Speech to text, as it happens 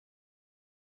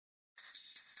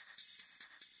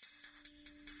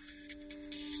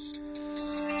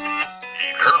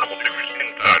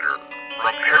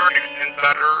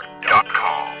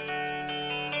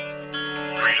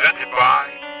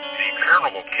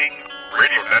King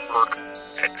Radio Network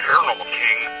at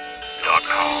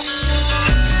ParanormalKing.com.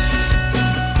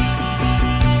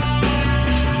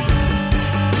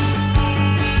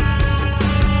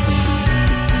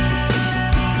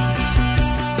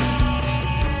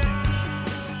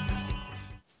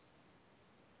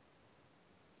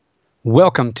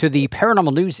 Welcome to the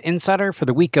Paranormal News Insider for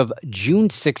the week of June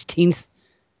 16th,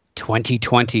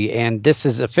 2020. And this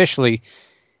is officially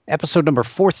episode number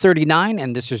 439.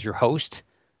 And this is your host,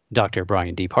 Dr.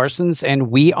 Brian D. Parsons.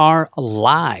 And we are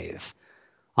live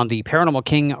on the Paranormal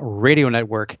King Radio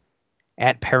Network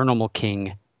at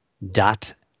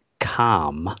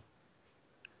ParanormalKing.com.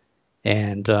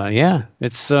 And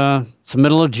it's the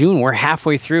middle of June. We're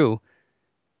halfway through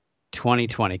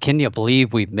 2020. Can you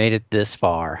believe we've made it this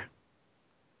far?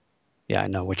 Yeah, I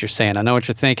know what you're saying. I know what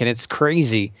you're thinking. It's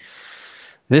crazy.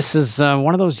 This is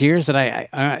one of those years that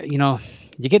I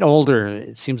you get older,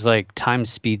 it seems like time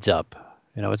speeds up.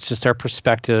 It's just our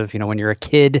perspective. When you're a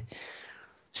kid,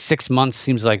 6 months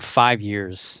seems like 5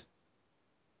 years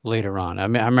later on. I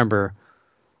mean, I remember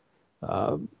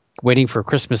waiting for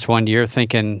Christmas one year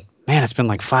thinking, man, it's been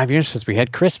like 5 years since we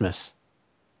had Christmas.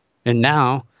 And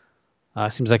now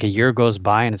it seems like a year goes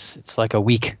by and it's like a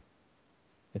week.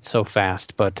 It's so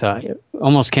fast, but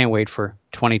almost can't wait for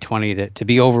 2020 to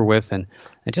be over with and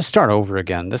just start over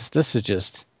again. This is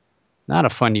just not a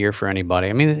fun year for anybody.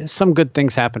 I mean, some good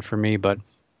things happen for me, but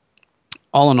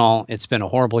all in all, it's been a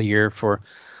horrible year for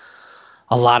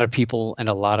a lot of people and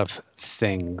a lot of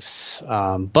things.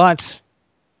 But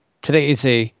today is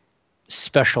a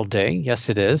special day. Yes,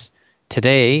 it is.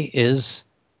 Today is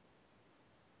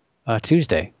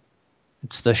Tuesday.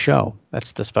 It's the show.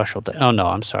 That's the special day. Oh, no,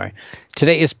 I'm sorry.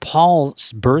 Today is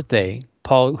Paul's birthday.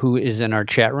 Paul, who is in our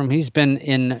chat room, he's been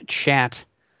in chat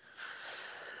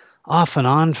off and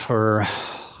on for,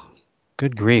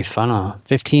 good grief, I don't know,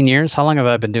 15 years? How long have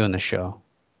I been doing this show?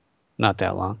 Not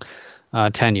that long.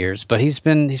 10 years. But he's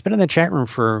been in the chat room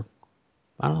for,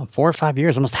 I don't know, 4 or 5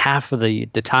 years, almost half of the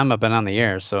time I've been on the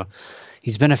air. So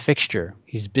he's been a fixture.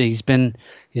 He's been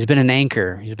an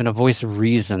anchor. He's been a voice of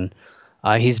reason.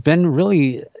 He's been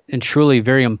really and truly a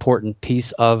very important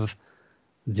piece of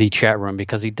the chat room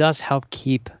because he does help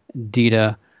keep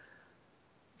Dita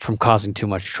from causing too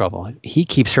much trouble. He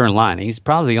keeps her in line. He's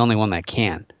probably the only one that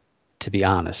can, to be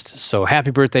honest. So happy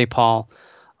birthday, Paul.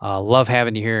 Love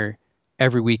having you here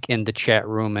every week in the chat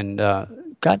room, and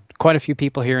got quite a few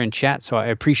people here in chat, so I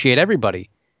appreciate everybody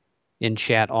in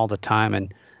chat all the time.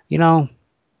 And, it's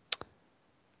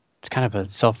kind of a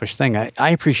selfish thing. I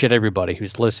appreciate everybody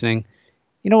who's listening.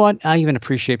 You know what? I even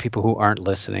appreciate people who aren't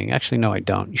listening. Actually, no, I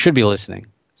don't. You should be listening.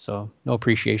 So no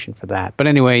appreciation for that. But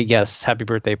anyway, yes, happy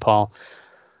birthday, Paul.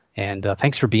 And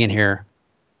thanks for being here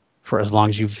for as long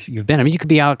as you've been. I mean, you could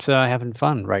be out having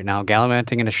fun right now,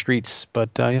 gallivanting in the streets, but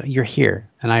you're here,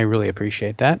 and I really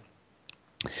appreciate that.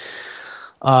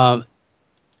 And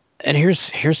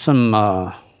here's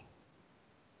some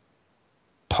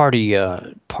party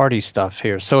stuff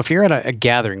here. So if you're at a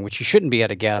gathering, which you shouldn't be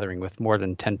at a gathering with more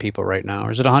than 10 people right now,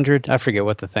 or is it 100? I forget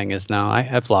what the thing is now.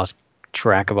 I've lost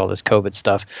track of all this COVID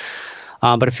stuff.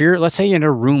 But if let's say you're in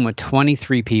a room with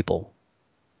 23 people,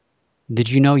 did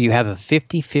you know you have a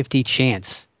 50-50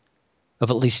 chance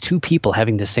of at least 2 people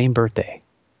having the same birthday?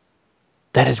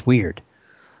 That is weird.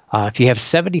 If you have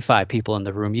 75 people in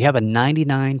the room, you have a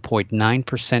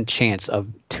 99.9% chance of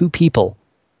 2 people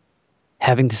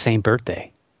having the same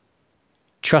birthday.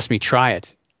 Trust me, try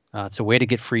it. It's a way to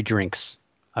get free drinks.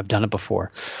 I've done it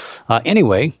before.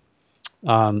 Anyway,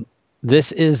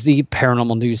 this is the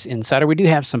Paranormal News Insider. We do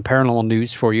have some paranormal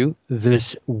news for you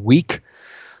this week.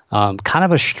 Kind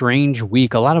of a strange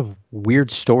week. A lot of weird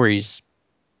stories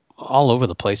all over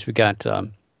the place. We got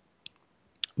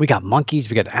monkeys.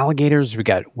 We got alligators. We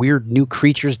got weird new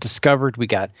creatures discovered. We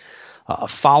got a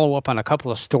follow-up on a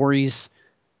couple of stories.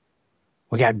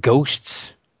 We got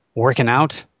ghosts working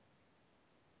out.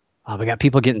 We got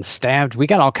people getting stabbed. We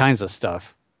got all kinds of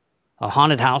stuff.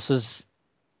 Haunted houses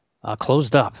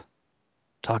closed up.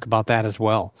 Talk about that as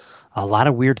well. A lot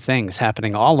of weird things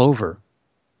happening all over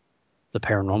the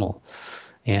paranormal.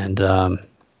 And, I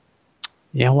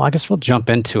guess we'll jump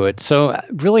into it. So I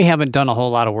really haven't done a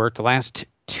whole lot of work the last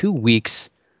 2 weeks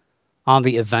on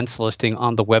the events listing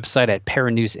on the website at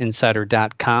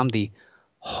paranewsinsider.com, the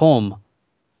home.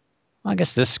 I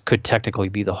guess this could technically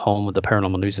be the home of the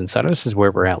Paranormal News Insider. This is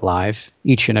where we're at live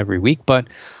each and every week. But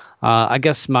I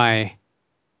guess my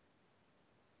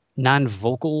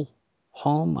non-vocal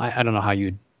home, I don't know how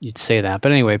you'd say that.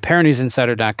 But anyway,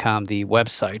 paranewsinsider.com, the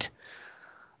website.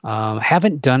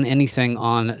 Haven't done anything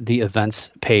on the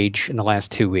events page in the last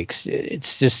 2 weeks.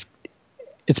 It's just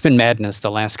it's been madness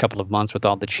the last couple of months with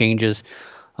all the changes,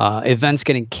 events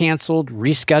getting canceled,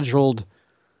 rescheduled,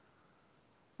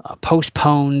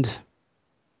 postponed.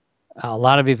 A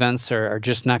lot of events are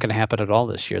just not going to happen at all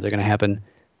this year. They're going to happen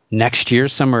next year.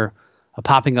 Some are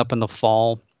popping up in the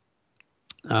fall.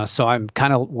 So I'm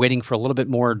kind of waiting for a little bit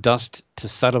more dust to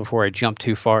settle before I jump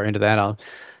too far into that. I'll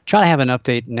try to have an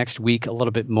update next week, a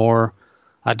little bit more,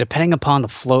 depending upon the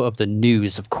flow of the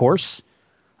news, of course.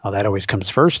 That always comes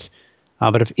first.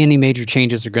 But if any major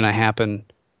changes are going to happen,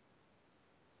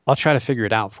 I'll try to figure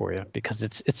it out for you, because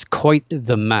it's quite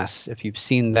the mess. If you've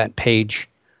seen that page,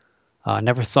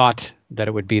 never thought that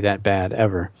it would be that bad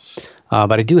ever.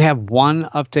 But I do have one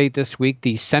update this week,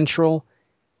 the Central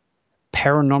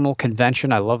Paranormal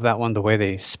Convention. I love that one, the way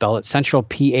they spell it. Central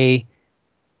PA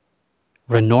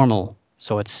Renormal.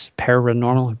 So it's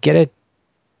paranormal. Get it?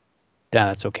 Yeah,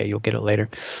 that's okay. You'll get it later.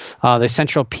 The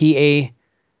Central PA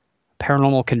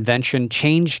Paranormal Convention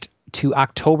changed to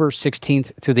October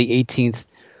 16th through the 18th,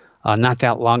 not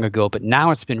that long ago, but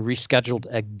now it's been rescheduled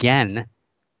again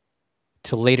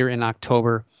to later in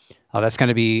October. That's going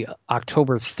to be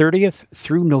October 30th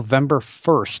through November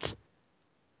 1st.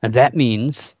 And that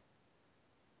means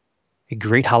a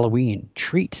great Halloween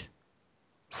treat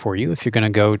for you if you're going to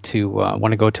go to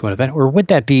want to go to an event. Or would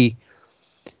that be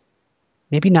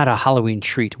maybe not a Halloween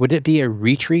treat? Would it be a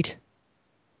retreat?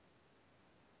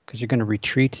 Because you're going to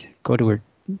retreat, go to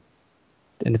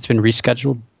and it's been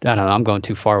rescheduled. I don't know. I'm going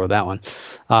too far with that one.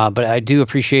 But I do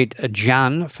appreciate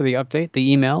John for the update,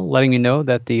 the email letting me know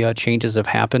that the changes have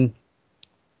happened.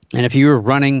 And if you were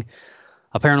running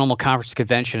a paranormal conference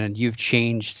convention and you've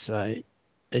changed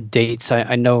dates,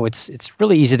 I know it's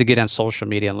really easy to get on social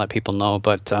media and let people know.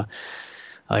 But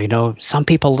some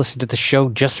people listen to the show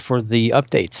just for the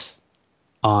updates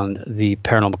on the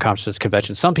paranormal conferences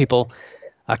convention. Some people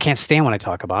can't stand when I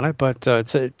talk about it, but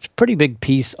it's a pretty big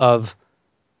piece of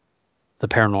the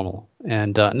paranormal.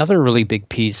 And another really big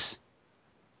piece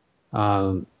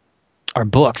are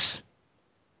books.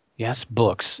 Yes,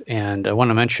 books. And I want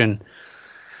to mention,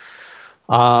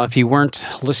 if you weren't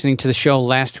listening to the show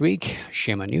last week,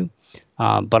 shame on you.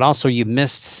 But also you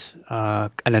missed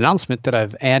an announcement that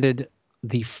I've added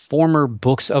the former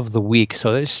books of the week.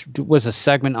 So this was a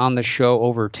segment on the show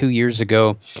over 2 years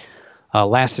ago,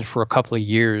 lasted for a couple of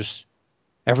years.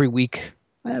 Every week,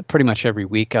 pretty much every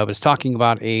week, I was talking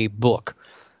about a book.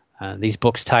 These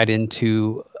books tied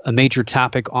into a major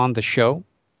topic on the show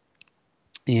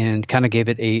and kind of gave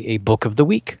it a book of the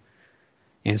week.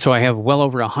 And so I have well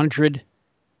over 100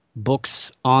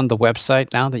 books on the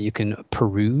website now that you can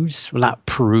peruse. Well, not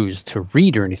peruse to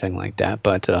read or anything like that,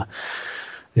 but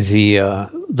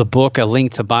the book, a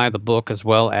link to buy the book, as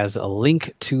well as a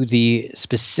link to the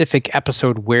specific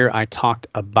episode where I talked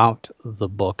about the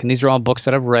book. And these are all books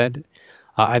that I've read,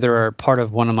 either are part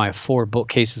of one of my 4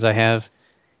 bookcases I have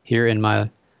here in my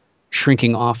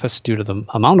shrinking office due to the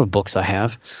amount of books I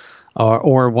have,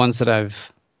 or ones that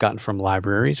I've gotten from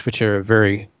libraries, which are a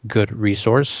very good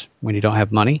resource when you don't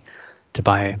have money to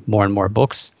buy more and more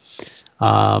books.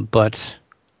 But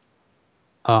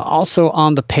also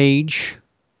on the page,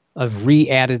 I've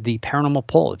re-added the paranormal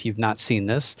poll if you've not seen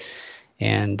this,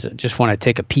 and just want to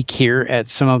take a peek here at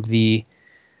some of the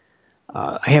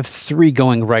I have 3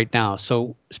 going right now.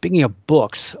 So speaking of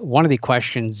books, one of the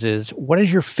questions is, what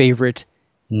is your favorite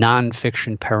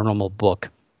nonfiction paranormal book?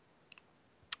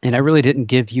 And I really didn't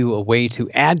give you a way to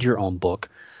add your own book,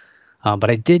 but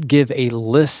I did give a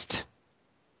list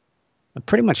of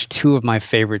pretty much 2 of my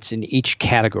favorites in each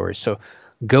category. So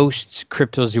ghosts,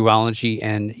 cryptozoology,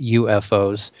 and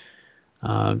UFOs.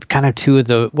 Kind of 2 of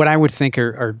the, what I would think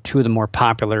are 2 of the more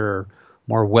popular or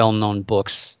more well-known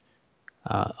books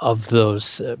of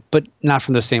those, but not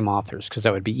from the same authors, because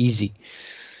that would be easy.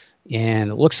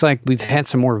 And it looks like we've had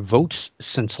some more votes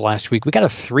since last week. We got a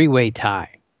 3-way tie.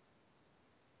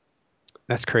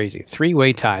 That's crazy.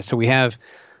 3-way tie. So we have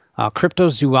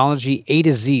Cryptozoology A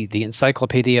to Z, the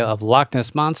Encyclopedia of Loch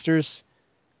Ness Monsters,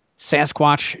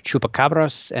 Sasquatch,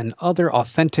 Chupacabras, and Other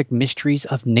Authentic Mysteries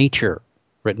of Nature,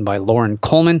 written by Lauren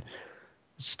Coleman.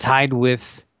 It's tied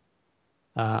with,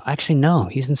 actually, no,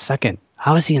 he's in second.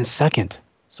 How is he in second?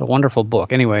 It's a wonderful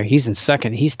book. Anyway, he's in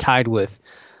second. He's tied with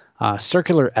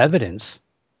Circular Evidence,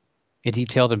 a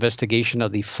detailed investigation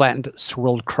of the flattened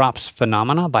swirled crops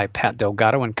phenomena by Pat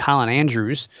Delgado and Colin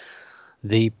Andrews,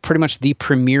 pretty much the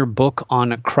premier book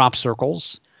on crop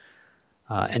circles,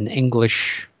 an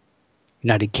English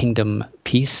United Kingdom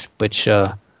piece, which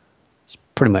is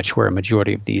pretty much where a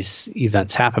majority of these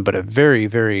events happen, but a very,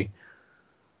 very,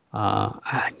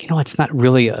 it's not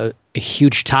really a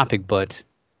huge topic, but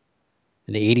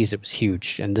in the 80s it was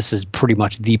huge, and this is pretty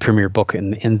much the premier book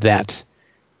in that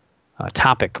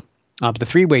topic. But the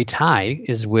three-way tie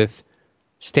is with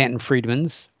Stanton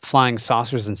Friedman's Flying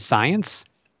Saucers and Science,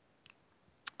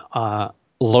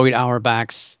 Lloyd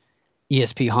Auerbach's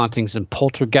ESP Hauntings and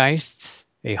Poltergeists,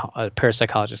 a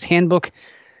parapsychologist's handbook,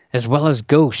 as well as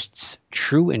Ghosts,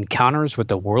 True Encounters with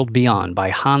the World Beyond by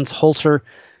Hans Holzer.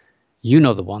 You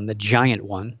know the one, the giant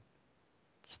one.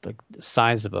 It's the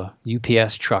size of a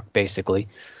UPS truck, basically.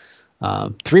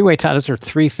 Three-way tie, those are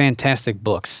three fantastic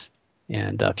books.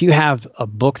 And if you have a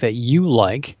book that you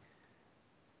like,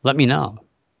 let me know.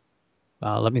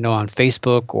 Let me know on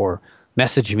Facebook or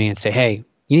message me and say, hey,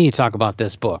 you need to talk about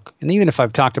this book. And even if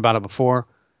I've talked about it before,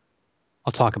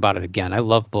 I'll talk about it again. I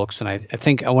love books, and I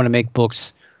think I want to make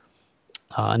books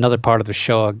another part of the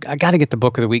show. I got to get the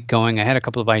book of the week going. I had a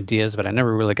couple of ideas, but I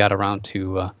never really got around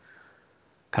to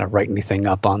kind of write anything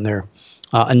up on there.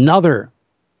 Another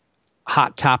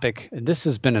hot topic, and this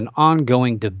has been an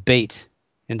ongoing debate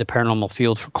in the paranormal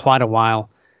field for quite a while.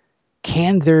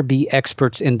 Can there be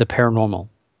experts in the paranormal?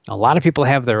 A lot of people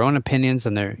have their own opinions,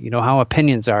 and you know how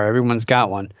opinions are. Everyone's got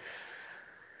one.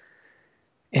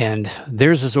 And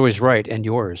theirs is always right, and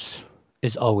yours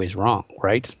is always wrong,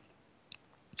 right?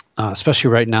 Especially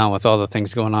right now with all the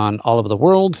things going on all over the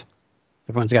world.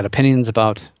 Everyone's got opinions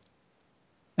about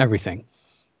everything.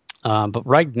 But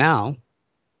right now,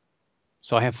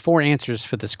 so I have four answers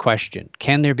for this question.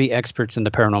 Can there be experts in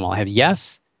the paranormal? I have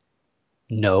yes,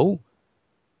 no.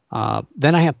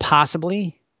 Then I have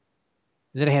possibly.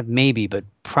 Then I have maybe, but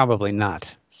probably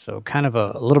not. So kind of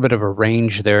a little bit of a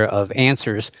range there of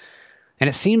answers. And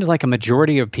it seems like a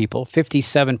majority of people,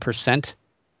 57%,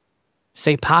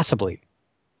 say possibly.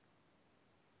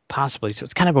 Possibly. So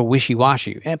it's kind of a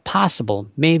wishy-washy. Possible,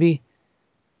 maybe,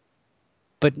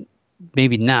 but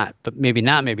maybe not. But maybe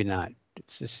not, maybe not.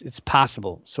 It's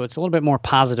possible. So it's a little bit more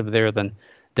positive there than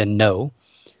no.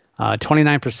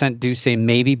 29% do say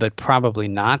maybe, but probably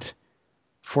not.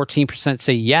 14%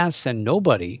 say yes, and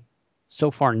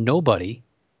so far nobody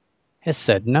has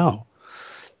said no.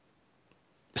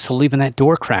 So leaving that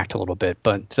door cracked a little bit,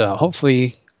 but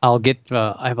hopefully I'll get,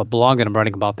 I have a blog that I'm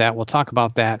writing about that. We'll talk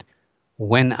about that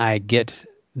when I get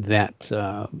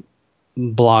that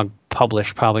blog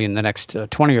published, probably in the next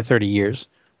 20 or 30 years,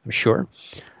 I'm sure,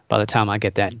 by the time I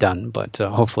get that done. But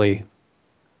hopefully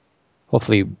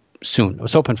soon. I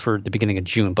was hoping for the beginning of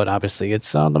June, but obviously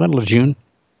it's the middle of June.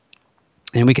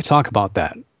 And we could talk about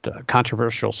that, the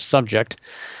controversial subject.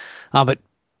 But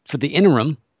for the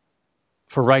interim,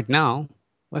 for right now,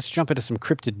 let's jump into some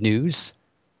cryptid news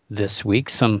this week.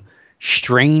 Some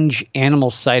strange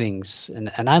animal sightings. And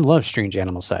I love strange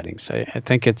animal sightings. I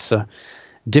think it's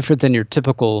different than your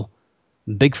typical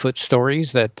Bigfoot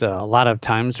stories that a lot of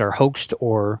times are hoaxed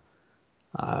or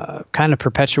kind of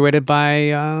perpetuated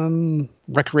by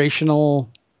recreational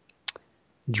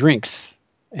drinks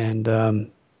and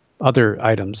other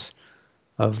items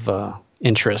of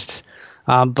interest.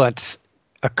 But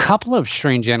a couple of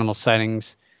strange animal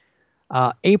sightings.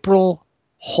 April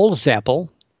Holzapfel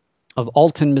of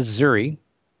Alton, Missouri.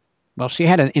 Well, she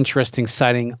had an interesting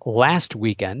sighting last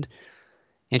weekend,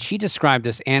 and she described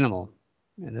this animal,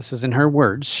 and this is in her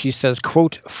words. She says,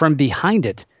 quote, "From behind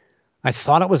it, I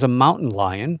thought it was a mountain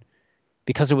lion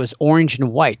because it was orange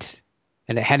and white,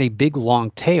 and it had a big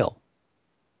long tail.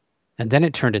 And then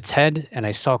it turned its head, and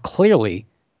I saw clearly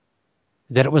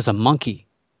that it was a monkey.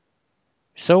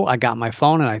 So I got my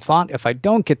phone, and I thought, if I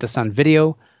don't get this on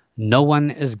video, no one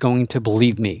is going to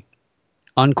believe me."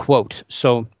 Unquote.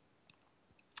 So,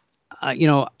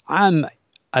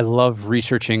 I love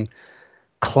researching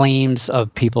claims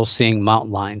of people seeing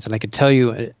mountain lions, and I can tell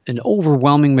you an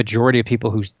overwhelming majority of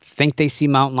people who think they see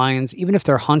mountain lions, even if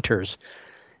they're hunters,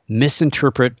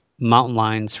 misinterpret mountain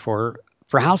lions for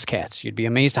house cats. You'd be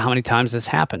amazed at how many times this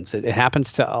happens. It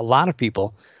happens to a lot of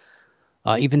people,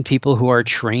 even people who are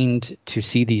trained to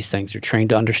see these things, or trained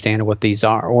to understand what these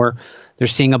are, or they're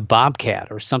seeing a bobcat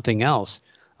or something else,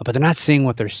 but they're not seeing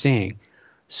what they're seeing.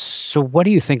 So what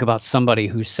do you think about somebody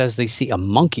who says they see a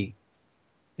monkey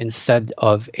instead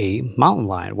of a mountain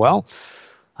lion? Well,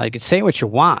 you could say what you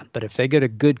want, but if they get a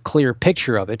good, clear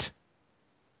picture of it,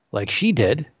 like she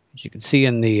did, as you can see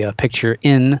in the picture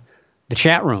in the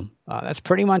chat room, that's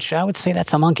pretty much, I would say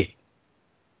that's a monkey.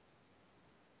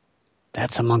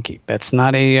 That's a monkey. That's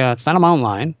not it's not a mountain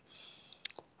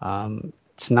lion.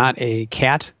 It's not a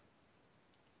cat.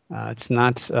 It's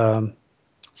not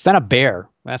a bear.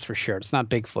 That's for sure. It's not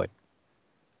Bigfoot.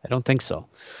 I don't think so.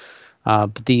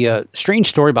 But the strange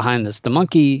story behind this, the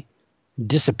monkey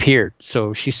disappeared.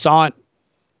 So she saw it,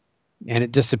 and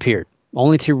it disappeared,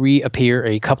 only to reappear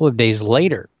a couple of days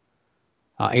later.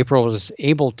 April was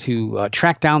able to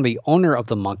track down the owner of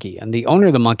the monkey, and the owner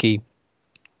of the monkey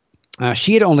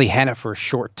She had only had it for a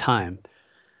short time,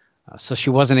 so she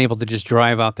wasn't able to just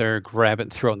drive out there, grab it,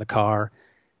 and throw it in the car,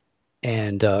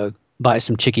 and buy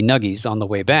some chicky nuggies on the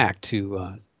way back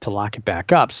to lock it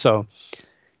back up. So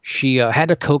she had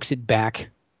to coax it back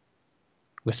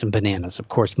with some bananas. Of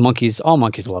course, all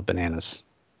monkeys love bananas.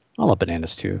 I love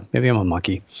bananas too. Maybe I'm a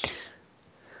monkey.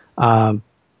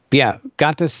 Yeah,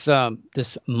 got this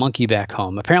monkey back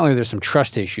home. Apparently, there's some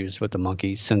trust issues with the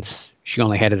monkey since she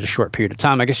only had it a short period of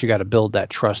time. I guess you got to build that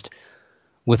trust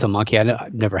with a monkey.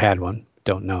 I've never had one.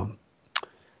 Don't know.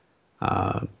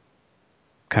 Kind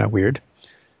of weird.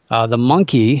 The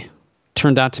monkey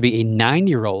turned out to be a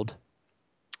 9-year-old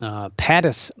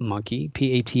Patas monkey,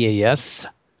 Patas,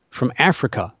 from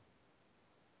Africa.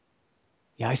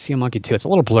 Yeah, I see a monkey too. It's a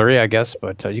little blurry, I guess,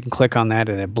 but you can click on that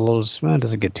and it blows. Well, it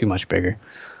doesn't get too much bigger.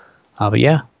 But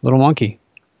yeah, little monkey.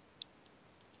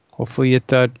 Hopefully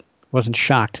it wasn't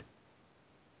shocked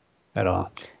at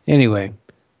all. Anyway,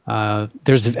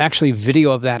 there's actually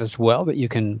video of that as well that you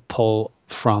can pull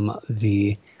from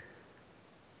the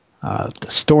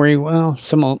story. Well,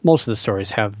 most of the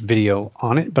stories have video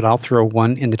on it, but I'll throw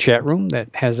one in the chat room that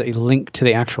has a link to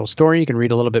the actual story. You can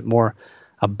read a little bit more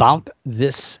about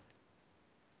this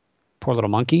poor little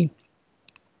monkey.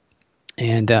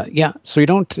 And yeah, so you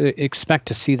don't expect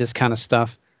to see this kind of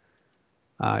stuff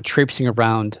traipsing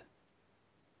around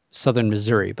southern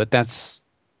Missouri, but that's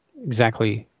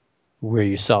exactly where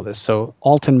you saw this. So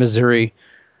Alton, Missouri,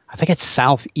 I think it's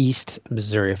southeast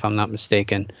Missouri, if I'm not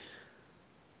mistaken.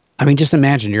 I mean, just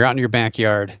imagine you're out in your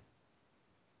backyard.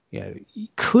 Yeah, you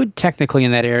could technically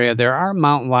in that area. There are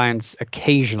mountain lions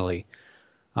occasionally.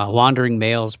 Wandering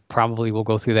males probably will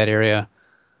go through that area.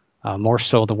 More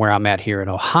so than where I'm at here in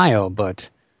Ohio, but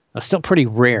still pretty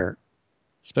rare,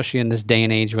 especially in this day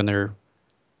and age when they're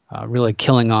really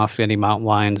killing off any mountain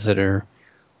lions that are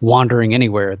wandering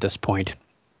anywhere at this point.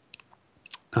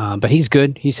 But he's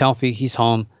good, he's healthy, he's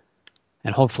home,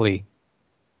 and hopefully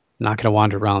not going to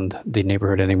wander around the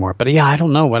neighborhood anymore. But yeah, I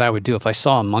don't know what I would do if I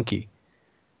saw a monkey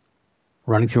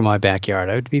running through my backyard.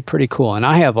 It would be pretty cool. And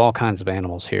I have all kinds of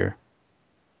animals here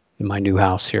in my new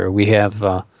house here. We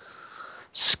have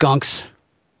skunks,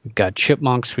 we've got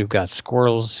chipmunks, we've got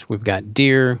squirrels, we've got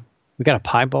deer, we've got a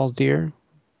piebald deer,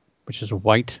 which is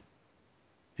white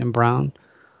and brown.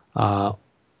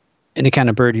 Any kind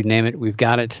of bird you name it, we've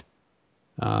got it.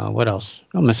 What else?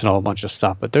 I'm missing a whole bunch of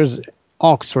stuff, but there's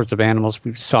all sorts of animals.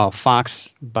 We saw a fox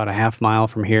about a half mile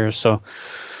from here, so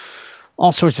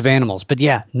all sorts of animals. But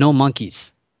yeah, no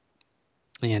monkeys.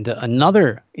 And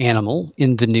another animal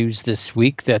in the news this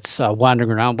week that's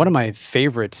wandering around, one of my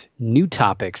favorite new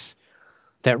topics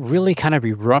that really kind of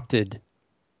erupted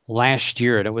last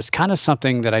year. And it was kind of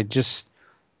something that I just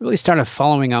really started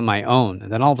following on my own.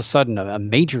 And then all of a sudden, a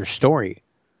major story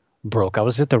broke. I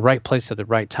was at the right place at the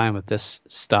right time with this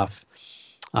stuff.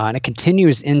 And it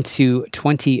continues into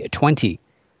 2020.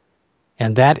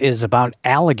 And that is about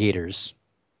alligators.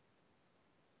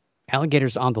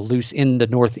 Alligators on the loose in the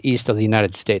northeast of the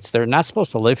United States. They're not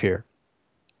supposed to live here.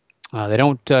 They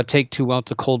don't take too well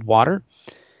to cold water.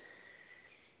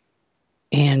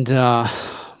 And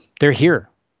they're here.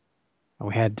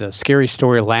 We had a scary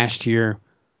story last year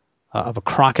of a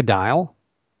crocodile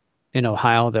in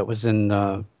Ohio that was in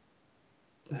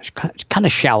kind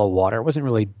of shallow water. It wasn't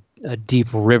really a deep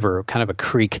river, kind of a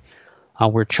creek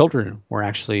where children were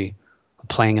actually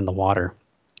playing in the water.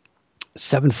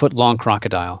 7-foot long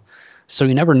crocodile. So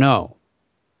you never know.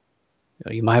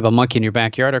 You might have a monkey in your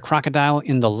backyard or a crocodile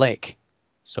in the lake.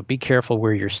 So be careful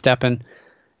where you're stepping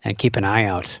and keep an eye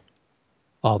out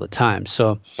all the time.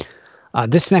 So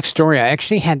this next story, I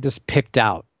actually had this picked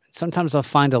out. Sometimes I'll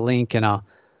find a link and I'll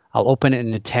open it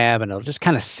in a tab and it'll just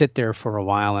kind of sit there for a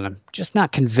while. And I'm just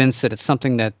not convinced that it's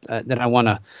something that I want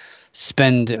to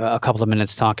spend a couple of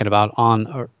minutes talking about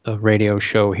on a radio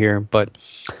show here. But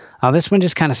this one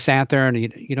just kind of sat there and,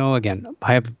 again,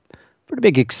 I have pretty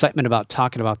big excitement about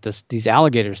talking about these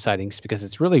alligator sightings because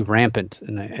it's really rampant.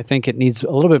 And I think it needs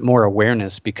a little bit more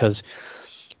awareness because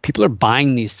people are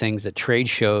buying these things at trade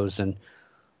shows and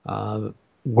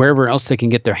wherever else they can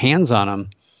get their hands on them.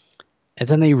 And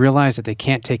then they realize that they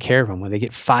can't take care of them when they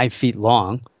get 5 feet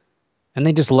long and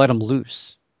they just let them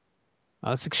loose.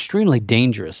 It's extremely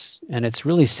dangerous. And it's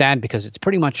really sad because it's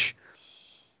pretty much,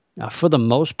 for the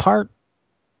most part,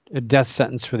 a death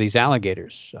sentence for these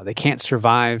alligators. They can't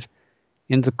survive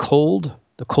in the cold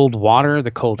water,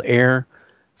 the cold air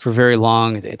for very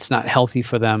long. It's not healthy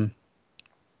for them.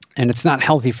 And it's not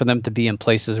healthy for them to be in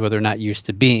places where they're not used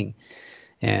to being,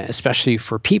 especially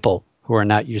for people who are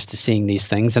not used to seeing these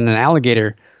things. And an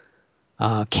alligator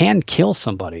can kill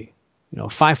somebody. A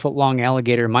 5-foot long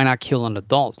alligator might not kill an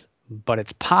adult, but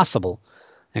it's possible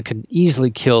and could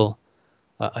easily kill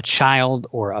a child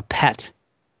or a pet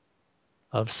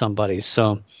of somebody.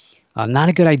 So not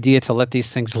a good idea to let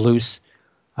these things loose.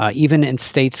 Even in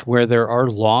states where there are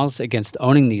laws against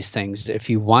owning these things, if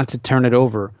you want to turn it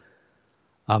over,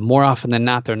 more often than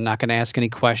not, they're not going to ask any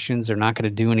questions. They're not going to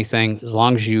do anything as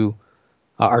long as you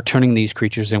are turning these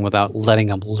creatures in without letting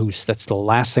them loose. That's the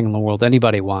last thing in the world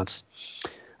anybody wants.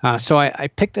 So I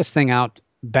picked this thing out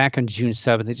back on June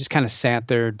 7th. It just kind of sat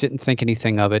there, didn't think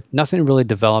anything of it. Nothing really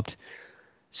developed.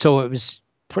 So it was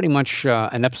pretty much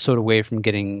an episode away from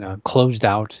getting closed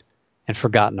out and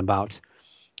forgotten about.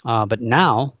 But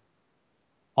now,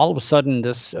 all of a sudden,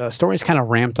 this story's kind of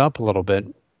ramped up a little bit.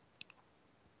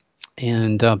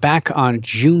 And back on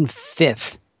June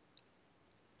 5th,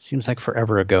 seems like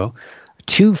forever ago,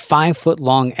 2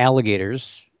 5-foot-long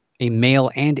alligators, a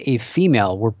male and a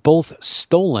female, were both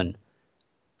stolen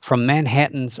from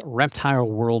Manhattan's Reptile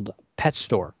World pet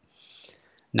store.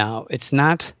 Now, it's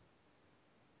not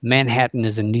Manhattan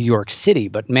as in New York City,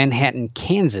 but Manhattan,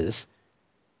 Kansas,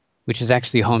 which is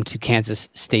actually home to Kansas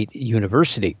State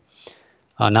University.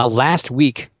 Now, last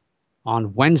week,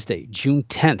 on Wednesday, June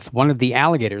 10th, one of the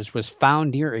alligators was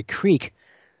found near a creek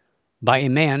by a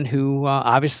man who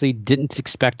obviously didn't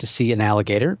expect to see an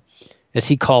alligator, as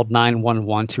he called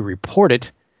 911 to report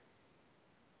it.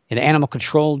 And Animal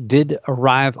Control did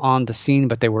arrive on the scene,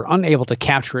 but they were unable to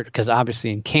capture it because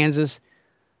obviously in Kansas,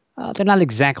 they're not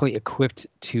exactly equipped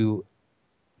to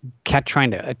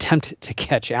trying to attempt to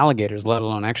catch alligators, let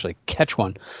alone actually catch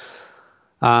one.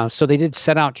 So they did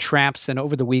set out traps, and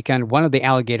over the weekend, one of the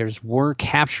alligators were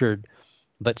captured,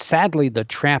 but sadly the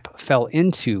trap fell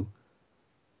into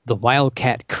the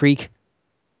Wildcat Creek,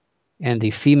 and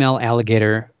the female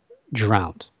alligator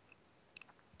drowned.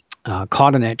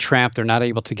 Caught in that trap, they're not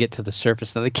able to get to the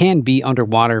surface. Now, they can be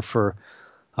underwater for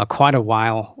quite a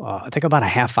while, I think about a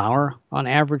half hour on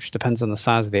average, depends on the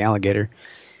size of the alligator.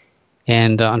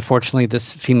 And unfortunately,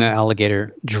 this female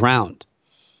alligator drowned.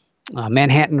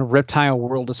 Manhattan Reptile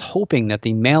World is hoping that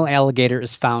the male alligator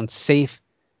is found safe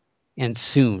and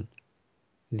soon.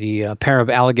 The pair of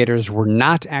alligators were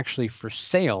not actually for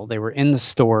sale. They were in the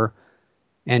store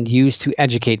and used to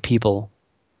educate people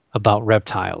about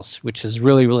reptiles, which is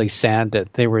really, really sad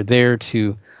that they were there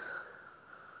to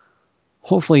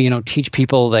hopefully, teach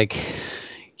people like,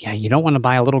 yeah, you don't want to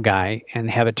buy a little guy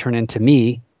and have it turn into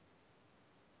me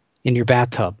in your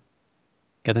bathtub.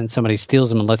 And then somebody steals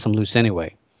them and lets them loose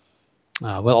anyway.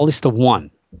 Well, at least the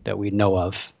one that we know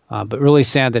of. But really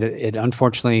sad that it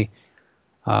unfortunately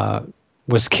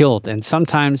was killed. And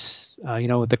sometimes,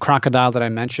 the crocodile that I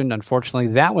mentioned,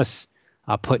 unfortunately, that was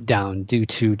put down due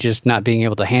to just not being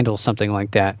able to handle something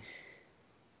like that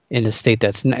in a state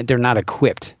they're not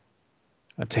equipped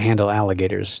to handle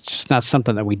alligators. It's just not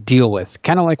something that we deal with.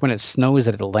 Kind of like when it snows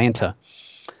at Atlanta.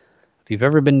 If you've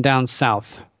ever been down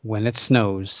south, when it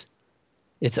snows,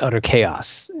 it's utter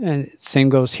chaos. And same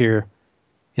goes here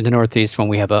in the Northeast when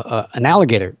we have an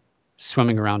alligator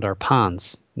swimming around our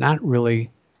ponds. Not really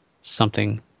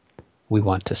something we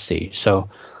want to see. So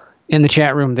in the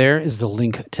chat room there is the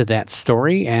link to that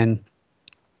story. And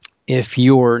if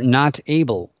you're not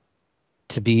able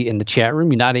to be in the chat room,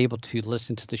 you're not able to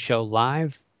listen to the show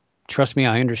live, trust me,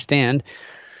 I understand.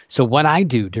 So what I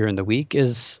do during the week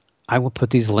is I will put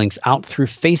these links out through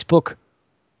Facebook,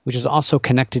 which is also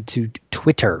connected to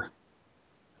Twitter.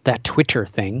 That Twitter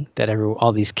thing that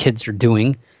all these kids are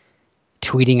doing,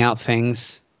 tweeting out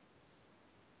things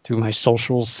through my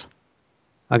socials.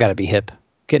 I got to be hip.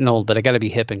 Getting old, but I got to be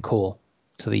hip and cool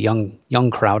to the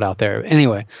young crowd out there.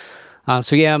 Anyway,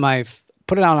 so yeah,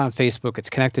 put it out on Facebook. It's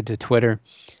connected to Twitter,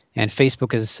 and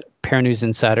Facebook is Paranews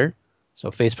Insider. So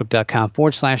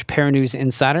facebook.com/Paranews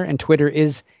Insider, and Twitter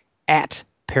is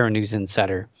 @Paranews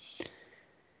Insider.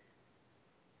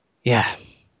 Yeah,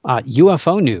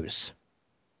 UFO news.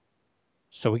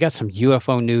 So we got some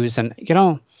UFO news, and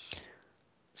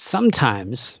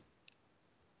sometimes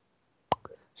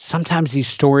these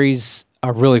stories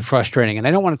are really frustrating, and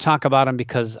I don't want to talk about them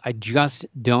because I just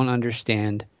don't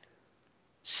understand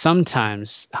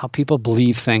sometimes how people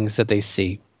believe things that they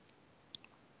see.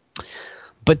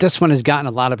 But this one has gotten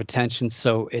a lot of attention,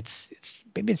 so it's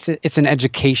an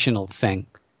educational thing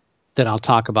that I'll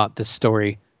talk about this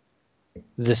story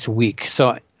this week.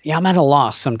 So yeah, I'm at a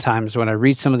loss sometimes when I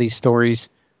read some of these stories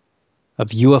of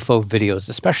UFO videos,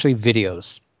 especially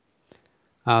videos.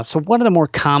 So one of the more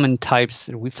common types,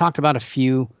 and we've talked about a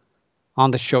few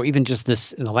on the show, even just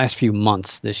in the last few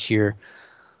months this year.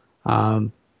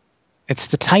 It's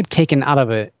the type taken out of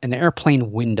an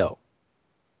airplane window.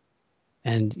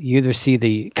 And you either see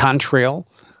the contrail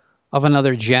of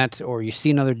another jet or you see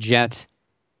another jet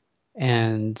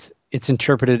and it's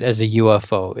interpreted as a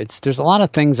UFO. There's a lot of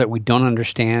things that we don't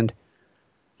understand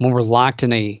when we're locked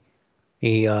in a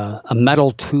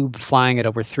metal tube flying at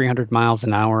over 300 miles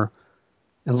an hour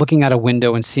and looking out a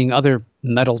window and seeing other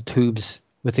metal tubes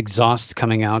with exhausts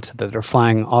coming out that are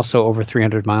flying also over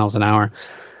 300 miles an hour.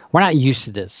 We're not used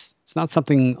to this. It's not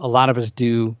something a lot of us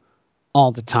do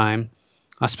all the time,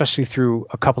 especially through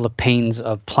a couple of panes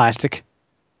of plastic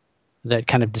that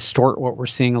kind of distort what we're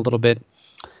seeing a little bit.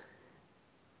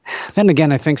 Then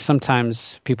again, I think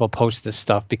sometimes people post this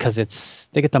stuff because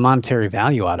they get the monetary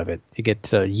value out of it. You get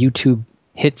YouTube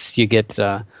hits, you get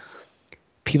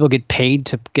people get paid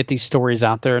to get these stories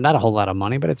out there. Not a whole lot of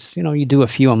money, but it's, you do a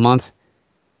few a month,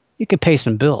 you can pay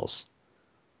some bills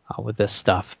with this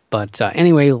stuff. But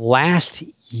anyway, last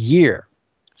year,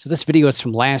 so this video is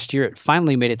from last year. It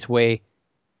finally made its way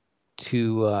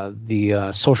to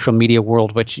the social media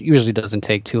world, which usually doesn't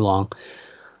take too long,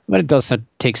 but it does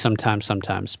take some time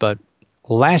sometimes. But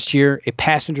last year, a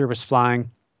passenger was flying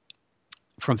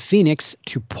from Phoenix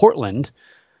to Portland,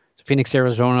 Phoenix,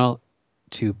 Arizona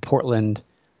to Portland,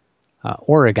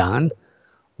 Oregon,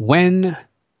 when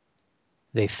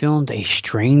they filmed a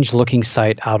strange-looking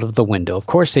sight out of the window. Of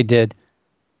course they did.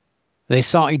 They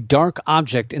saw a dark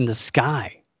object in the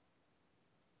sky.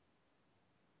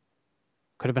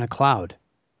 Could have been a cloud.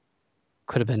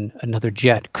 Could have been another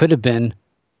jet. Could have been,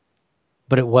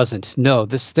 but it wasn't. No,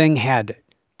 this thing had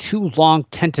two long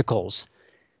tentacles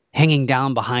hanging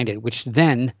down behind it, which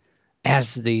then,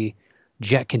 as the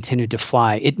jet continued to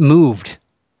fly, it moved.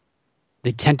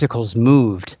 The tentacles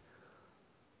moved.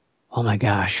 Oh my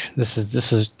gosh, this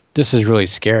is really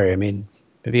scary. I mean,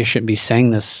 maybe I shouldn't be saying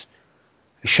this.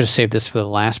 I should have saved this for the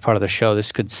last part of the show.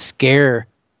 This could scare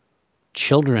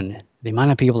children. They might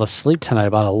not be able to sleep tonight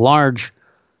about a large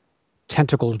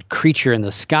tentacled creature in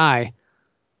the sky.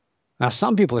 Now,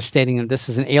 some people are stating that this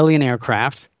is an alien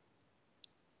aircraft,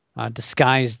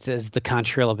 disguised as the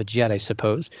contrail of a jet, I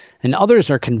suppose. And others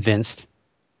are convinced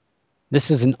this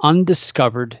is an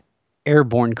undiscovered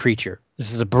airborne creature.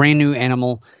 This is a brand new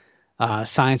animal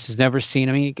science has never seen.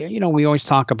 I mean, we always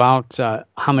talk about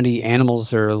how many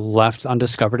animals are left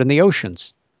undiscovered in the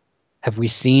oceans. Have we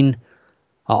seen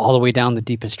all the way down the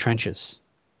deepest trenches?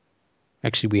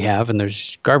 Actually, we have, and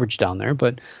there's garbage down there,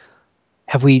 but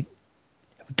have we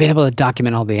been able to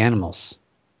document all the animals?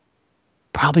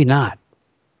 Probably not.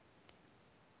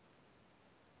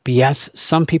 But yes,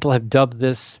 some people have dubbed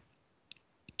this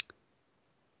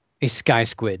a sky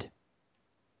squid.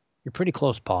 You're pretty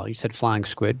close, Paul. You said flying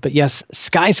squid. But yes,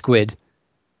 sky squid.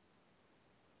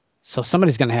 So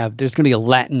there's going to be a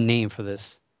Latin name for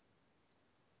this.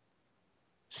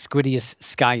 Squidius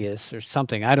skyus or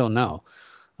something. I don't know.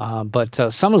 But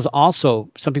some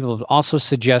people have also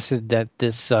suggested that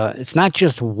this it's not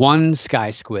just one sky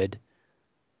squid.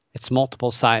 It's multiple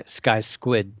sky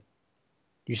squid.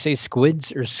 You say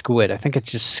squids or squid? I think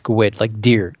it's just squid, like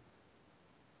deer.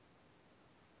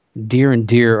 Deer and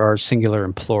deer are singular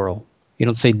and plural. You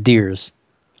don't say deers.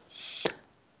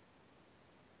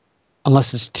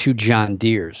 Unless it's two John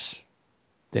Deeres.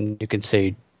 Then you can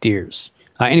say deers.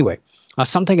 Anyway,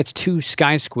 some think it's two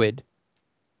sky squid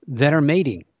that are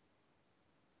mating.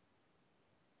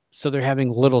 So they're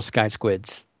having little sky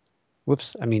squids.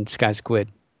 Whoops, I mean sky squid,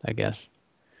 I guess.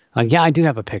 Yeah, I do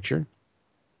have a picture.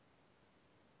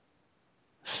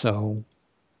 So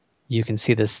you can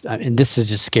see this, and this is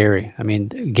just scary. I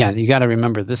mean, again, you got to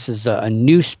remember, this is a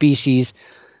new species,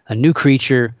 a new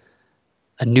creature,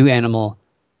 a new animal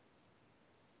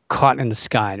caught in the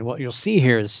sky. And what you'll see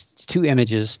here is two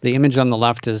images. The image on the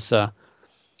left is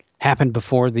happened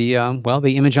before the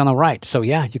image on the right. So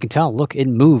yeah, you can tell. Look, it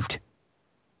moved.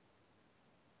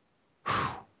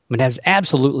 It has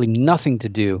absolutely nothing to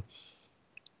do,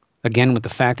 again, with the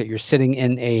fact that you're sitting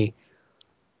in a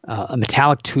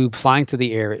metallic tube flying through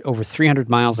the air at over 300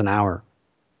 miles an hour,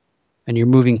 and you're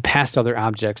moving past other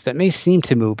objects that may seem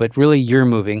to move, but really you're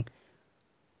moving,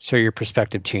 so your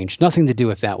perspective changed. Nothing to do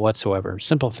with that whatsoever.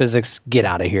 Simple physics, get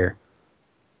out of here.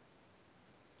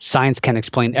 Science can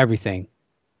explain everything.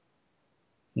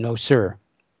 No, sir.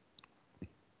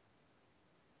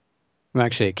 Well,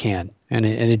 actually, it can, and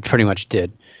it pretty much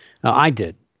did. I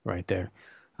did right there.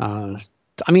 I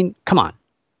mean, come on.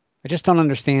 I just don't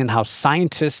understand how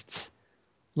scientists,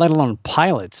 let alone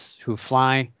pilots who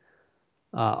fly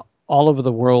all over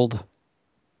the world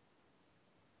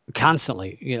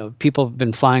constantly, people have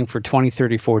been flying for 20,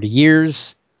 30, 40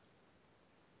 years,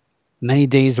 many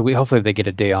days a week. Hopefully they get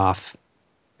a day off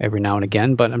every now and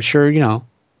again, but I'm sure,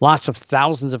 lots of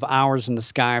thousands of hours in the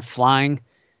sky flying,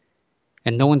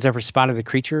 and no one's ever spotted a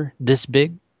creature this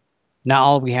big. Now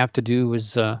all we have to do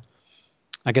is, I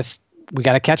guess we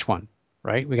got to catch one.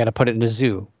 right? We got to put it in a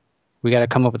zoo. We got to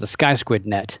come up with a sky squid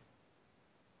net.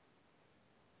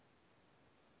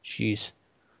 Jeez.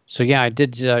 So yeah, I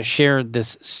did share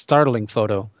this startling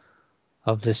photo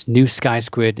of this new sky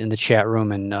squid in the chat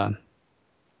room, and I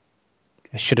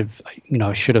should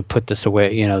have put this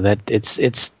away. That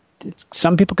it's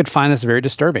some people could find this very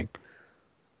disturbing,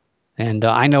 and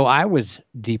I know I was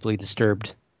deeply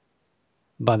disturbed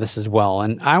by this as well,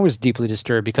 and I was deeply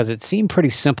disturbed because it seemed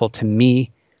pretty simple to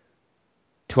me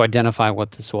to identify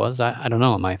what this was. I don't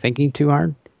know. Am I thinking too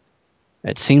hard?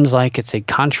 It seems like it's a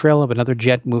contrail of another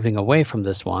jet moving away from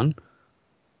this one,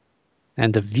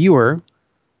 and the viewer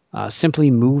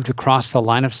simply moved across the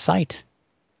line of sight,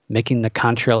 making the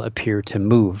contrail appear to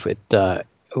move. It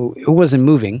wasn't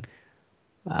moving.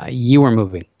 You were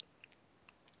moving.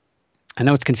 I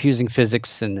know it's confusing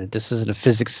physics, and this isn't a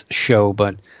physics show,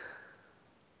 but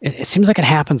it seems like it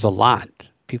happens a lot.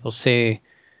 People say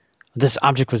this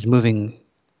object was moving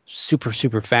super,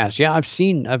 super fast. Yeah,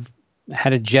 I've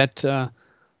had a jet.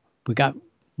 We got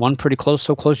one pretty close,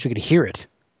 so close you could hear it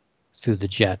through the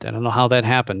jet. I don't know how that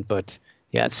happened, but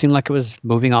yeah, it seemed like it was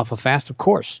moving awful fast, of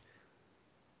course.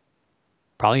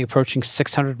 Probably approaching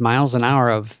 600 miles an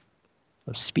hour of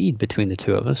speed between the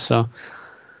two of us. So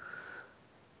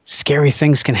scary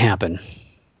things can happen.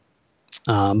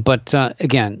 But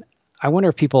again, I wonder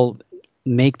if people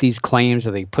make these claims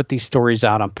or they put these stories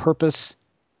out on purpose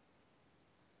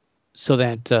so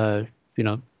that,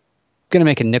 going to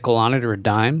make a nickel on it or a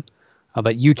dime.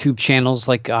 But YouTube channels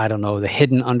like, I don't know, the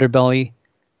Hidden Underbelly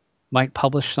might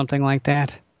publish something like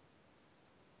that.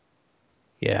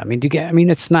 Yeah,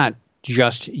 it's not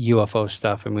just UFO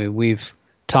stuff. I mean, we've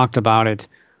talked about it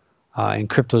in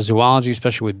cryptozoology,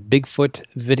 especially with Bigfoot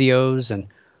videos and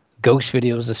ghost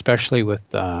videos, especially with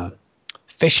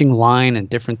fishing line and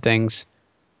different things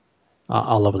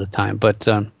all over the time. But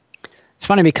it's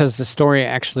funny because the story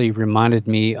actually reminded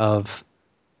me of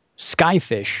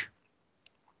Skyfish.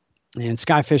 And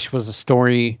Skyfish was a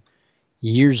story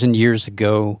years and years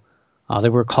ago. They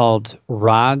were called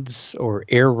rods or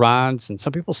air rods, and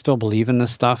some people still believe in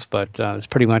this stuff, but it's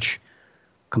pretty much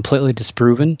completely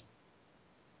disproven.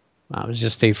 It was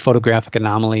just a photographic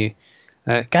anomaly.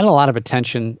 It got a lot of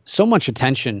attention, so much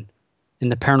attention in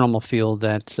the paranormal field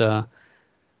that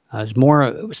it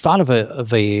was thought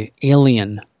of a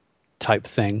alien type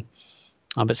thing.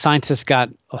 But scientists got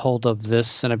a hold of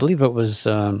this, and I believe it was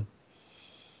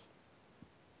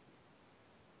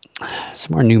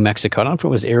somewhere in New Mexico. I don't know if it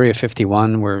was Area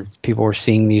 51 where people were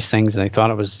seeing these things and they thought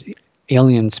it was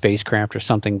alien spacecraft or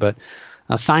something. But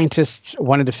scientists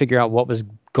wanted to figure out what was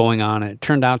going on, and it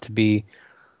turned out to be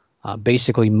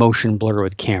basically motion blur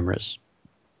with cameras,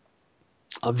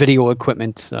 video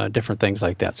equipment, different things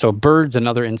like that. So birds and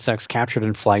other insects captured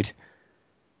in flight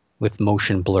with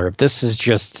motion blur. This is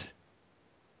just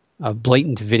a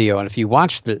blatant video, and if you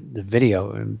watch the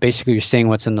video, basically you're seeing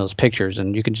what's in those pictures,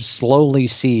 and you can just slowly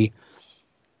see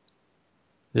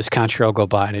this contrail go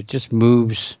by, and it just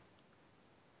moves.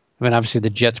 I mean, obviously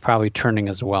the jet's probably turning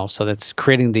as well, so that's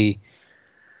creating the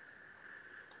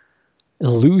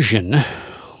illusion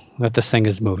that this thing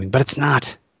is moving, but it's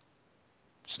not.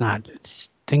 It's not.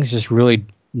 Things just really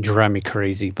drive me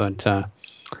crazy, but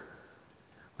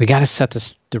we got to set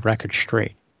the record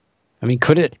straight. I mean,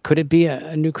 could it be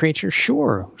a new creature?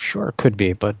 Sure, it could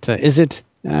be. But is it?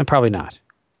 Probably not.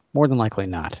 More than likely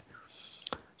not.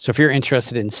 So if you're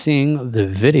interested in seeing the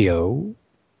video,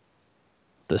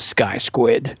 the sky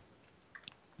squid,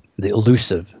 the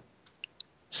elusive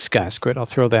sky squid, I'll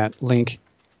throw that link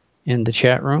in the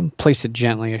chat room. Place it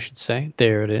gently, I should say.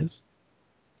 There it is.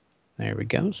 There we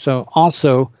go. So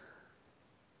also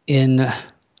in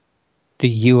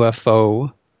the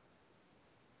UFO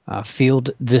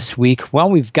field this week,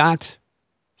 well, we've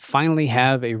finally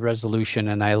have a resolution,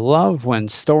 and I love when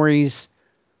stories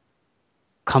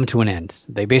come to an end.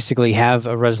 They basically have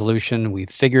a resolution. We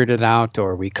figured it out,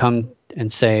 or we come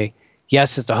and say,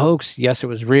 yes, it's a hoax. Yes, it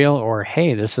was real, or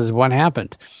hey, this is what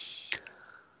happened.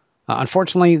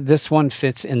 Unfortunately, this one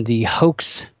fits in the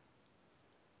hoax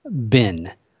bin.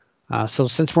 So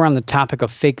since we're on the topic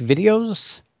of fake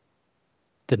videos,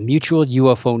 the Mutual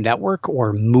UFO Network,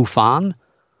 or MUFON,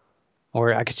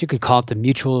 or I guess you could call it the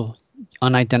Mutual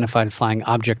Unidentified Flying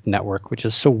Object Network, which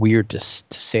is so weird to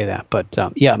say that. But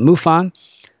yeah, MUFON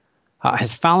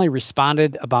has finally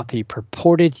responded about the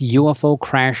purported UFO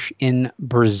crash in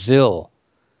Brazil.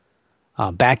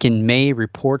 Back in May,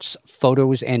 reports,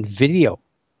 photos, and video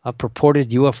of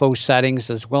purported UFO sightings,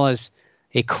 as well as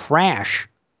a crash,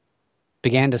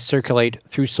 began to circulate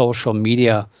through social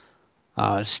media,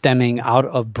 stemming out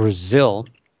of Brazil.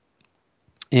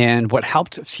 And what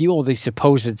helped fuel the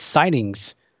supposed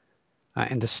sightings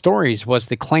and the stories was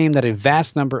the claim that a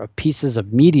vast number of pieces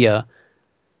of media,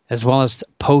 as well as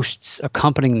posts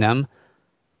accompanying them,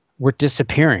 were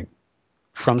disappearing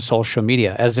from social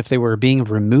media as if they were being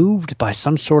removed by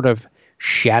some sort of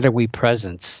shadowy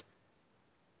presence.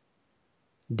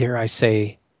 Dare I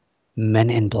say, Men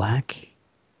in Black?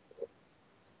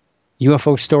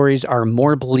 UFO stories are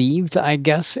more believed, I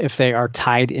guess, if they are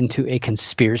tied into a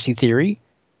conspiracy theory,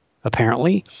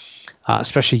 apparently,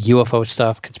 especially UFO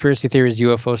stuff. Conspiracy theories,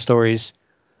 UFO stories,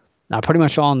 pretty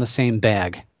much all in the same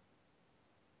bag.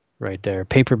 Right there.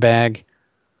 Paper bag.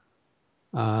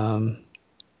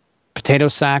 Potato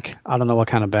sack. I don't know what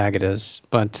kind of bag it is.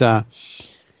 But,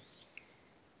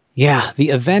 yeah, the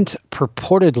event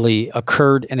purportedly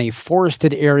occurred in a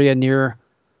forested area near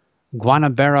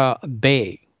Guanabara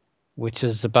Bay, which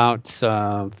is about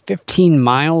 15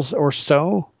 miles or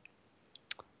so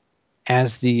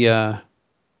as the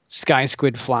sky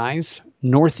squid flies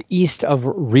northeast of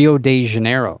Rio de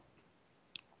Janeiro.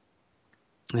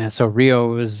 And so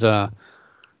Rio is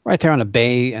right there on a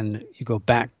bay, and you go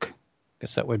back, I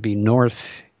guess that would be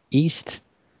northeast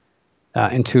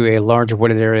into a large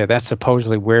wooded area. That's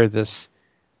supposedly where this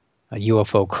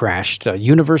UFO crashed.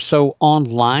 Universo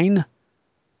Online,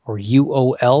 or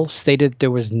UOL, stated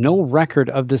there was no record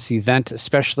of this event,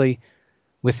 especially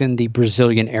within the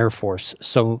Brazilian Air Force.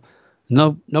 So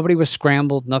nobody was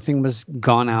scrambled, nothing was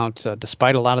gone out,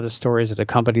 despite a lot of the stories that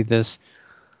accompanied this.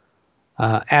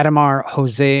 Ademar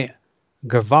Jose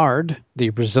Gavard, the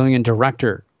Brazilian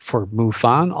director for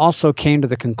MUFON, also came to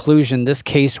the conclusion this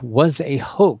case was a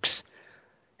hoax.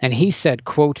 And he said,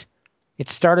 quote, "It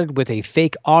started with a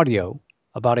fake audio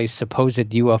about a supposed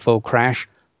UFO crash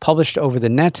published over the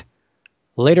net,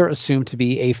 later assumed to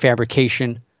be a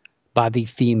fabrication by the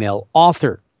female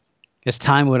author. As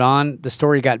time went on, the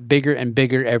story got bigger and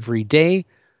bigger every day,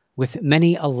 with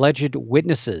many alleged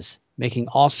witnesses making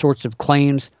all sorts of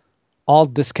claims, all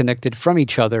disconnected from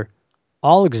each other,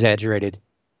 all exaggerated,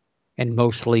 and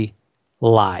mostly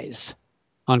lies,"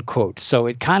 unquote. So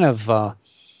it kind of,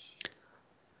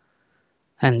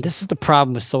 and this is the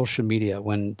problem with social media.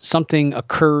 When something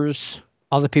occurs,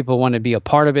 other people want to be a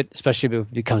part of it, especially if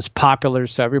it becomes popular.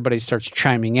 So everybody starts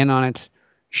chiming in on it,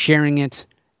 sharing it,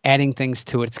 adding things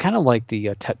to it. It's kind of like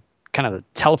the kind of the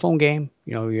telephone game.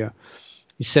 You know, you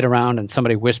sit around and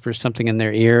somebody whispers something in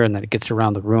their ear, and then it gets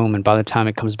around the room. And by the time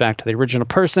it comes back to the original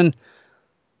person,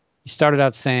 you started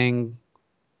out saying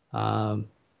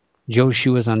Joe's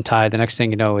shoe is untied. The next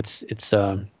thing you know, it's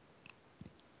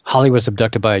Holly was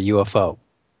abducted by a UFO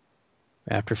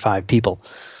after 5 people.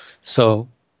 So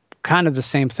kind of the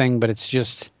same thing, but it's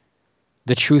just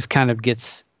the truth kind of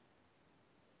gets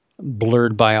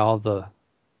blurred by all the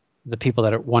people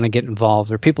that want to get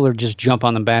involved, or people who just jump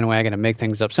on the bandwagon and make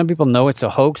things up. Some people know it's a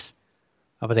hoax,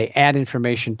 but they add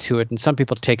information to it, and some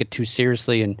people take it too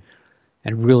seriously and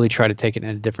really try to take it in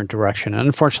a different direction. And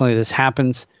unfortunately, this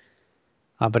happens,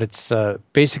 but it's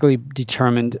basically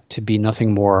determined to be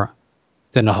nothing more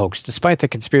than a hoax, despite the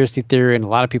conspiracy theory and a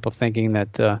lot of people thinking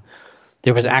that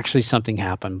there was actually something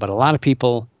happen. But a lot of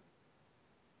people,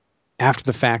 after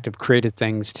the fact, have created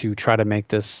things to try to make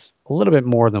this a little bit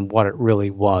more than what it really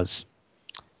was,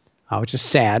 which is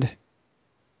sad.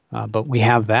 But we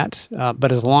have that.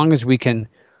 But as long as we can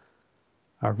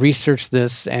research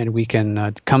this and we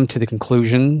can come to the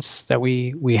conclusions that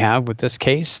we have with this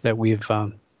case, that we've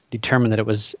determined that it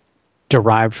was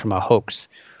derived from a hoax,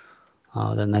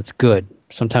 then that's good.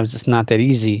 Sometimes it's not that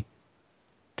easy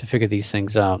to figure these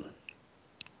things out.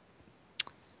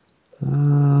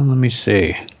 Let me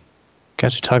see.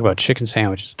 Guys are talking about chicken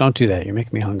sandwiches. Don't do that. You're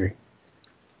making me hungry.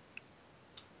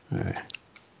 All right.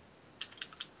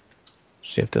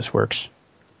 See if this works.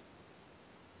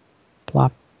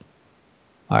 Plop.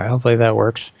 All right. Hopefully that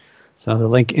works. So the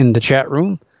link in the chat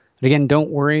room. And again, don't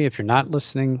worry if you're not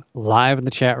listening live in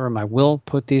the chat room. I will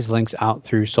put these links out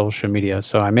through social media.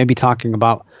 So I may be talking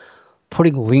about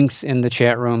putting links in the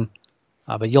chat room,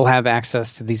 but you'll have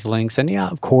access to these links. And yeah,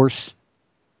 of course,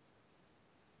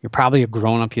 you're probably a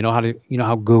grown-up. You know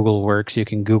how Google works. You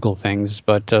can Google things.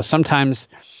 But sometimes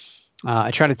I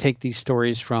try to take these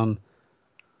stories from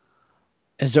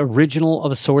as original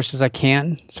of a source as I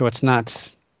can, so it's not,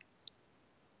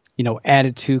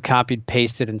 added to, copied,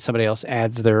 pasted, and somebody else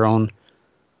adds their own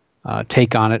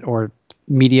take on it, or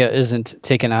media isn't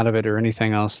taken out of it or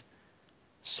anything else.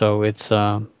 So it's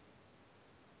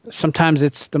sometimes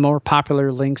it's the more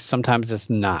popular links, sometimes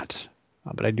it's not.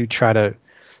 But I do try to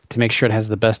make sure it has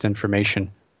the best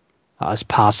information as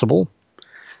possible.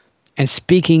 And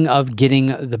speaking of getting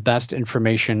the best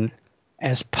information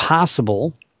as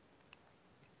possible,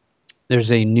 there's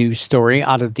a new story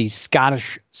out of the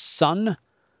Scottish Sun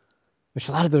which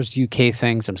a lot of those UK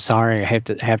things, I'm sorry, I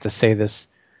have to say this,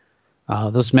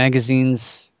 those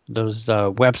magazines, those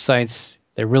websites,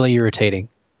 they're really irritating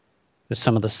with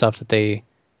some of the stuff that they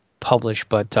publish.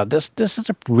 But this is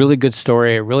a really good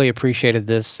story. I really appreciated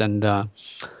this, and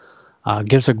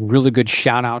gives a really good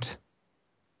shout out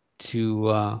to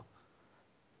a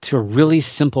really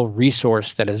simple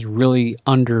resource that is really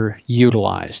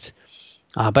underutilized.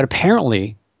 But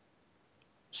apparently,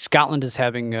 Scotland is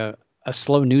having a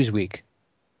slow news week,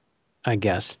 I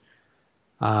guess.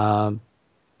 On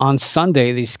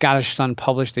Sunday, the Scottish Sun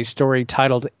published a story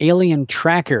titled Alien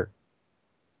Tracker.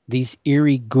 These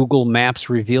eerie Google Maps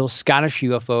reveal Scottish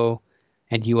UFO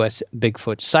and U.S.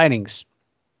 Bigfoot sightings.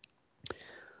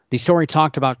 The story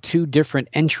talked about two different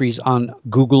entries on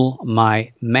Google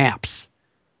My Maps.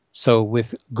 So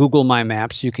with Google My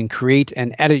Maps, you can create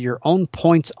and edit your own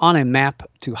points on a map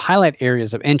to highlight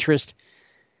areas of interest.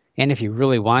 And if you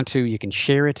really want to, you can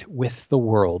share it with the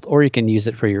world, or you can use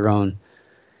it for your own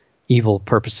evil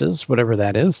purposes, whatever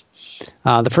that is.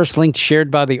 The first link shared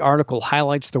by the article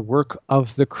highlights the work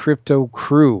of the Crypto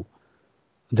Crew.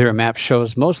 Their map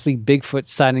shows mostly Bigfoot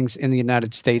sightings in the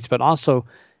United States, but also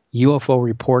UFO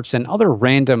reports and other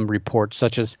random reports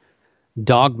such as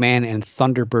Dogman and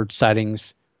Thunderbird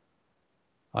sightings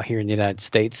here in the United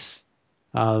States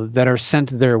that are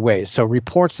sent their way. So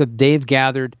reports that they've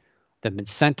gathered that have been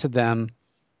sent to them.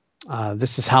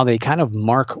 This is how they kind of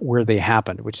mark where they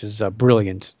happened, which is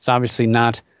brilliant. It's obviously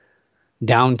not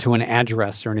down to an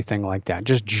address or anything like that.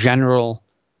 Just general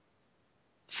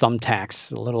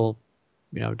thumbtacks, little,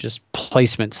 just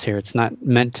placements here. It's not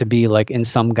meant to be like in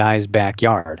some guy's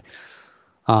backyard.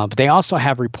 But they also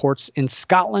have reports in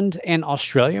Scotland and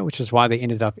Australia, which is why they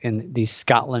ended up in the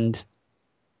Scotland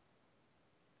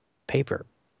paper,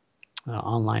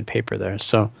 online paper there.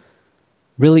 So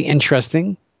really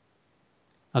interesting.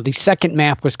 The second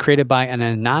map was created by an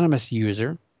anonymous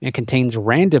user and contains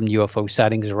random UFO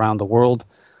sightings around the world.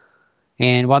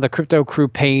 And while the Crypto Crew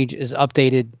page is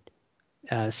updated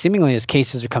seemingly as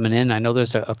cases are coming in, I know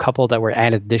there's a couple that were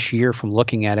added this year from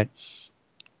looking at it.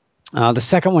 The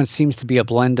second one seems to be a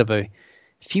blend of a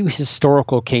few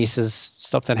historical cases,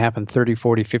 stuff that happened 30,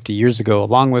 40, 50 years ago,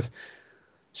 along with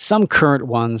some current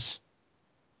ones.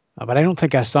 But I don't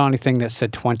think I saw anything that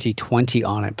said 2020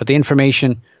 on it. But the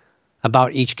information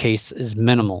about each case is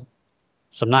minimal,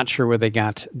 so I'm not sure where they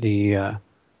got the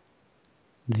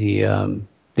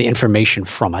information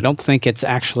from. I don't think it's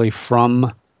actually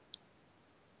from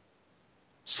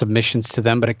submissions to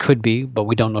them, but it could be. But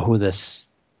we don't know who this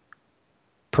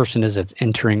person is that's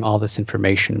entering all this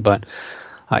information. But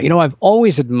I've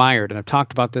always admired, and I've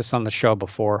talked about this on the show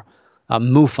before,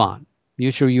 MUFON,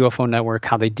 Mutual UFO Network,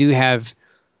 how they do have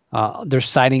their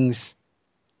sightings.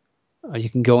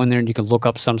 You can go in there and you can look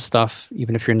up some stuff,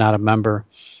 even if you're not a member.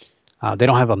 They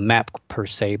don't have a map per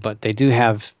se, but they do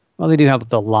have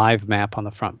the live map on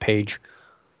the front page.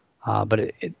 But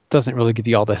it doesn't really give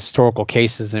you all the historical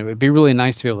cases, and it would be really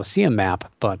nice to be able to see a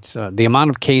map. But the amount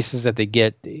of cases that they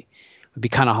get, it would be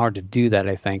kind of hard to do that,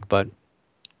 I think. But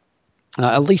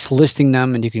at least listing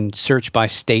them, and you can search by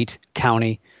state,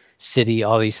 county, city,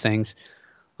 all these things.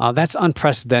 That's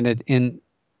unprecedented in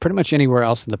pretty much anywhere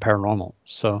else in the paranormal.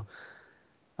 So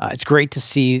it's great to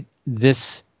see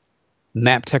this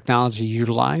map technology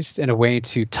utilized in a way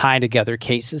to tie together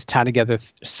cases, tie together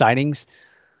sightings,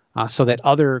 so that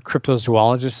other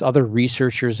cryptozoologists, other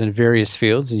researchers in various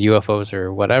fields, UFOs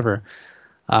or whatever,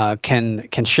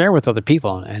 can share with other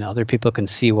people, and other people can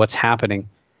see what's happening.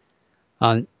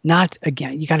 You got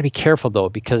to be careful though,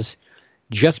 because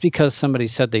just because somebody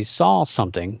said they saw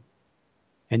something,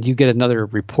 and you get another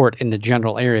report in the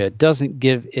general area, it doesn't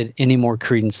give it any more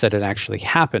credence that it actually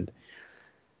happened.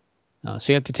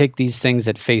 So you have to take these things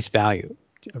at face value.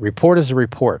 A report is a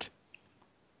report.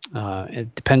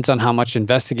 It depends on how much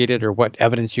investigated or what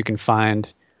evidence you can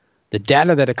find. The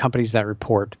data that accompanies that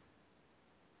report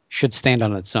should stand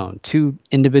on its own. Two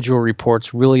individual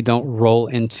reports really don't roll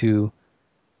into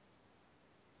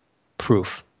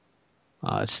proof.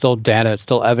 It's still data, it's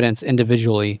still evidence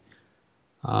individually.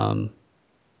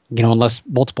 Unless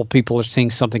multiple people are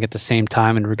seeing something at the same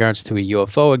time in regards to a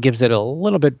UFO, it gives it a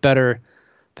little bit better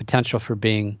potential for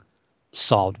being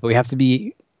solved. But we have to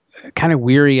be kind of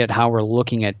weary at how we're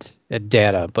looking at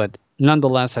data. But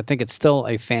nonetheless, I think it's still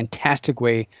a fantastic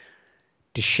way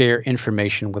to share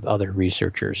information with other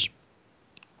researchers.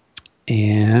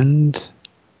 And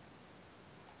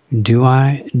did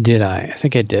I? I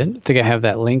think I did. I think I have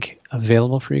that link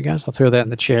available for you guys. I'll throw that in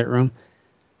the chat room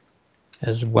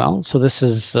as well. So this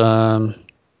is, I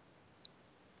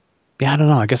don't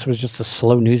know. I guess it was just a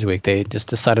slow news week. They just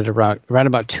decided to write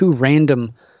about two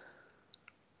random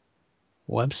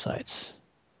websites.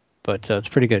 But it's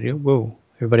pretty good. Whoa,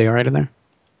 everybody all right in there?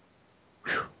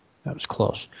 Whew, that was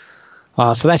close.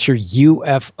 So that's your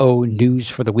UFO news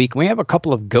for the week. And we have a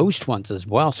couple of ghost ones as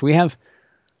well. So we have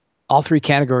all three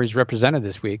categories represented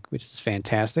this week, which is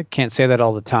fantastic. Can't say that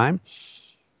all the time.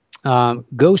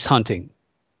 Ghost hunting.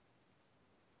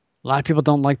 A lot of people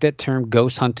don't like that term,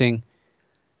 ghost hunting.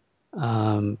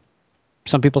 Some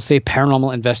people say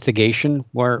paranormal investigation,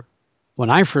 where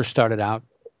when I first started out,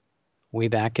 way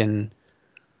back in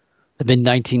the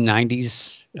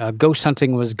mid-1990s, ghost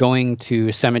hunting was going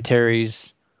to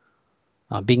cemeteries,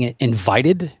 being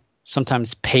invited,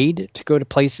 sometimes paid to go to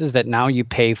places that now you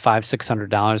pay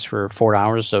 $500-$600 for 4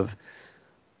 hours of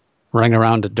running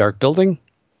around a dark building.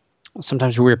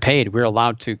 Sometimes we were paid. We were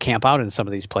allowed to camp out in some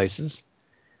of these places.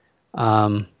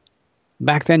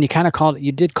 Back then,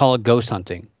 you did call it ghost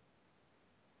hunting.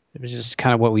 It was just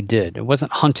kind of what we did. It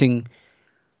wasn't hunting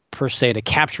per se to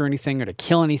capture anything or to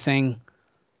kill anything.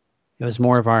 It was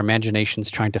more of our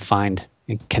imaginations trying to find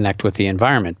and connect with the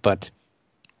environment. But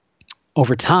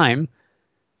over time,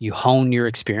 you hone your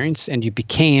experience and you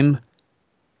became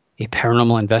a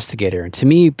paranormal investigator. And to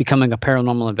me, becoming a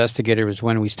paranormal investigator was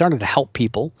when we started to help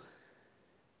people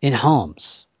in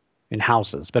homes, in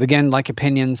houses. But again, like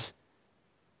opinions,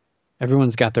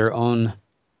 everyone's got their own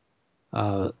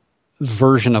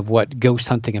version of what ghost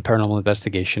hunting and paranormal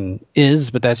investigation is,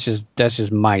 but that's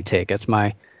just my take. That's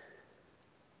my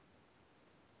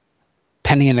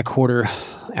penny and a quarter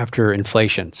after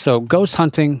inflation. So ghost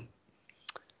hunting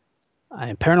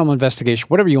and paranormal investigation,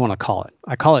 whatever you want to call it.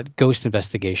 I call it ghost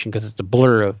investigation because it's a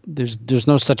blur of there's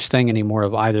no such thing anymore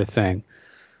of either thing.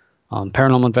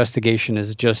 Paranormal investigation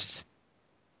is just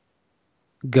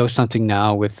ghost hunting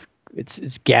now with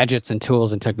it's gadgets and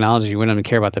tools and technology. We don't even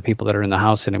care about the people that are in the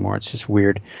house anymore. It's just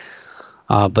weird.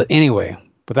 But anyway,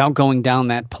 without going down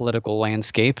that political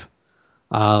landscape,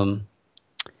 I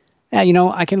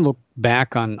can look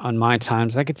back on my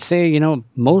times. I could say,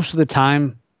 most of the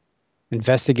time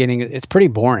investigating, it's pretty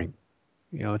boring.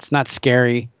 It's not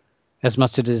scary as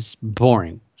much as it is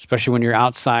boring, especially when you're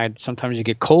outside. Sometimes you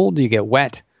get cold, you get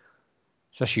wet,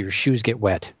 especially your shoes get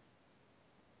wet.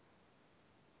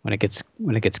 When it gets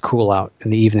cool out in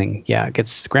the evening,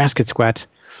 grass gets wet.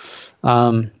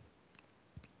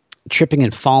 Tripping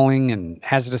and falling and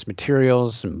hazardous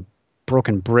materials and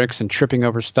broken bricks and tripping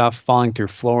over stuff, falling through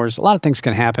floors. A lot of things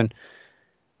can happen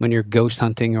when you're ghost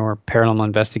hunting or paranormal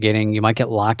investigating. You might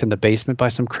get locked in the basement by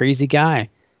some crazy guy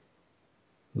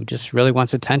who just really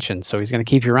wants attention. So he's going to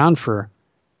keep you around for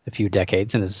a few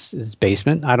decades in his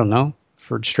basement. I don't know,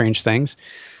 for strange things.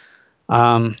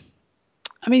 You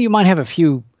might have a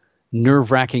few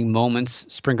nerve-wracking moments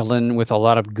sprinkled in with a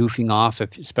lot of goofing off,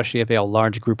 especially if you have a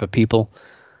large group of people.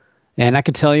 And I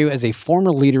can tell you, as a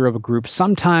former leader of a group,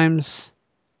 sometimes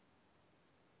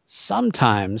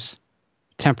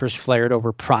tempers flared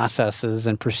over processes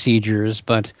and procedures,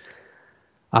 but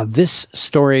this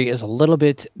story is a little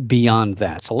bit beyond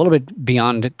that. It's a little bit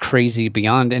beyond crazy,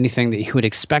 beyond anything that you would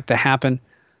expect to happen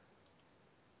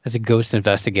as a ghost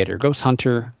investigator, ghost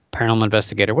hunter, paranormal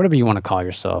investigator, whatever you want to call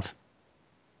yourself.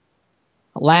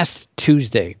 Last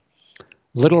Tuesday,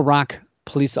 Little Rock,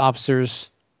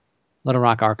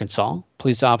 Arkansas,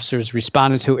 police officers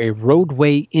responded to a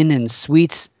roadway inn and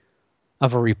suites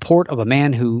of a report of a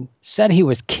man who said he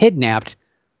was kidnapped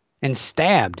and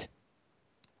stabbed.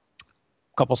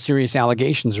 A couple serious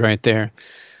allegations right there.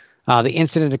 The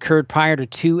incident occurred prior to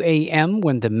 2 a.m.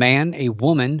 when the man, a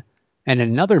woman, and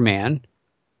another man,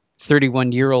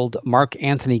 31-year-old Mark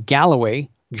Anthony Galloway,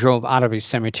 drove out of a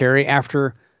cemetery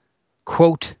after,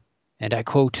 quote, and I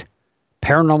quote,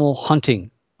 paranormal hunting,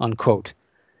 unquote.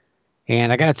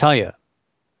 And I got to tell you,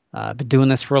 I've been doing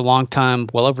this for a long time,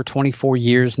 well over 24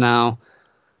 years now.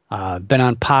 Been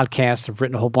on podcasts, I've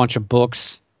written a whole bunch of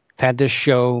books, I've had this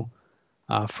show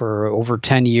for over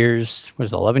 10 years,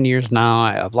 11 years now.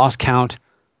 I've lost count,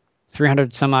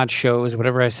 300 some odd shows,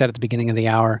 whatever I said at the beginning of the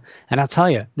hour. And I'll tell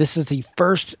you, this is the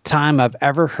first time I've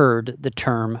ever heard the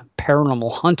term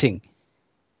paranormal hunting,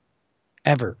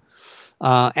 ever.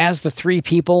 As the three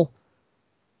people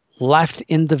left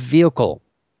in the vehicle,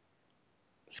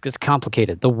 this gets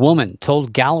complicated. The woman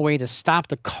told Galloway to stop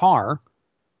the car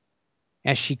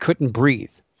as she couldn't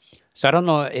breathe. So I don't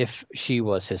know if she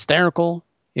was hysterical,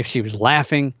 if she was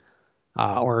laughing,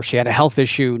 or if she had a health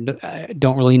issue. I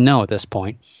don't really know at this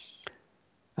point.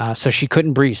 So she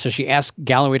couldn't breathe. So she asked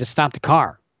Galloway to stop the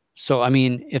car. So,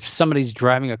 if somebody's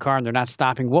driving a car and they're not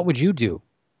stopping, what would you do?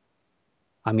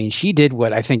 She did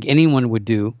what I think anyone would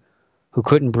do who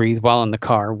couldn't breathe while in the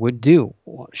car would do.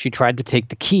 She tried to take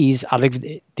the keys out of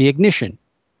the ignition,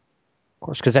 of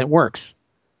course, because that works.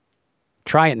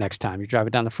 Try it next time you drive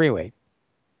it down the freeway.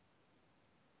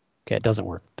 Okay, it doesn't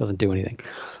work. Doesn't do anything.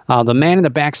 The man in the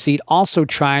back seat also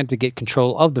tried to get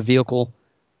control of the vehicle,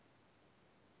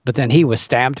 but then he was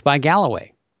stabbed by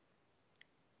Galloway.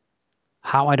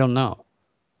 How, I don't know.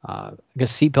 I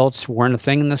guess seatbelts weren't a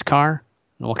thing in this car.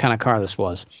 I don't know what kind of car this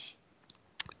was.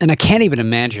 And I can't even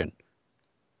imagine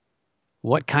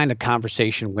what kind of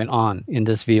conversation went on in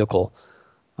this vehicle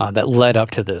that led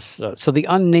up to this. So the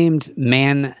unnamed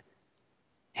man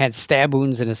had stab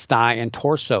wounds in his thigh and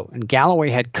torso, and Galloway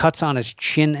had cuts on his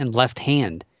chin and left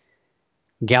hand.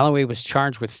 Galloway was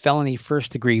charged with felony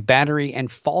first-degree battery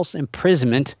and false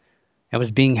imprisonment and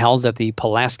was being held at the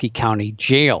Pulaski County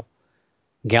Jail.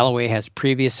 Galloway has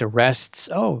previous arrests,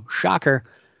 shocker,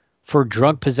 for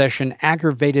drug possession,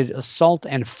 aggravated assault,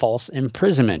 and false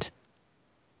imprisonment.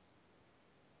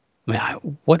 I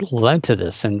mean, what led to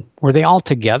this? And were they all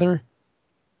together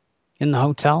in the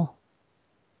hotel?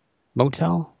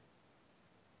 Motel?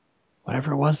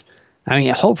 Whatever it was? I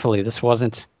mean, hopefully this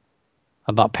wasn't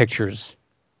about pictures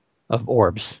of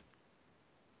orbs.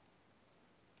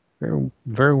 Very,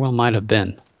 very well might have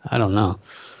been. I don't know.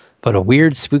 But a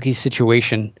weird, spooky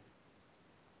situation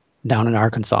down in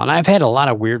Arkansas. And I've had a lot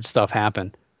of weird stuff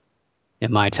happen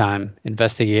in my time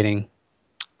investigating.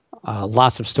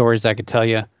 Lots of stories I could tell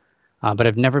you, but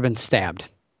I've never been stabbed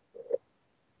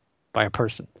by a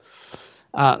person.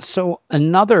 So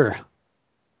another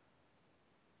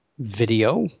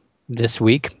video this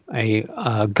week,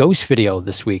 a ghost video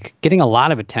this week, getting a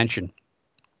lot of attention.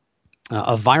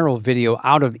 A viral video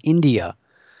out of India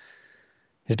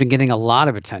has been getting a lot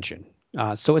of attention.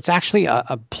 So it's actually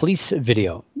a police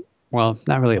video. Well,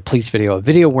 not really a police video, a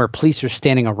video where police are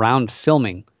standing around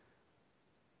filming.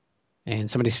 And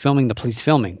somebody's filming the police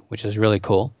filming, which is really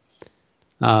cool.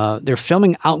 They're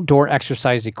filming outdoor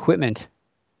exercise equipment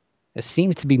that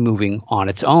seems to be moving on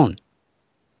its own.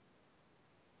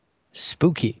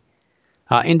 Spooky.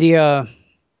 India,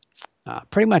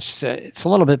 pretty much, it's a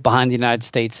little bit behind the United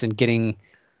States in getting,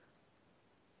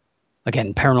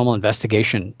 again, paranormal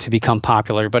investigation to become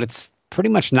popular, but it's pretty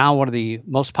much now one of the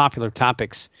most popular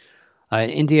topics. In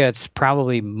India, it's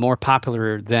probably more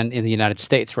popular than in the United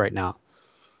States right now.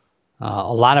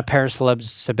 A lot of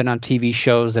paracelebs have been on TV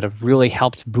shows that have really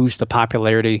helped boost the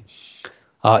popularity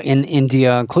in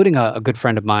India, including a good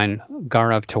friend of mine,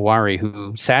 Gaurav Tiwari,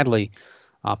 who sadly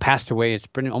passed away. It's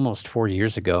been almost 4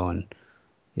 years ago, and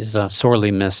is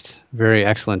sorely missed. Very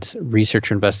excellent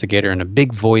researcher, investigator, and a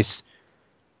big voice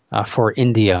for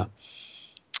India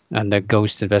and the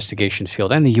ghost investigation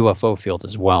field and the UFO field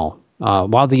as well.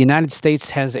 While the United States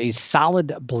has a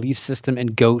solid belief system in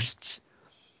ghosts,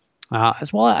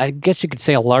 as well, I guess you could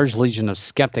say a large legion of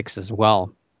skeptics as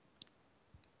well.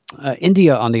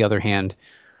 India, on the other hand,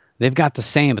 they've got the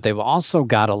same, but they've also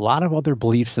got a lot of other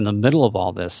beliefs in the middle of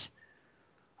all this.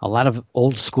 A lot of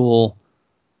old school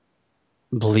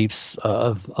beliefs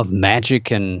of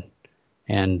magic and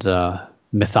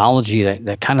mythology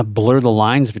that kind of blur the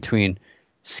lines between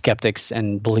skeptics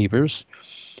and believers.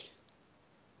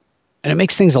 And it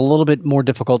makes things a little bit more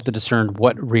difficult to discern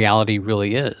what reality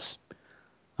really is.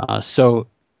 So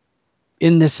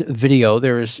in this video,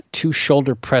 there's 2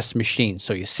 shoulder press machines.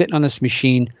 So you sit on this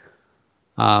machine.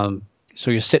 So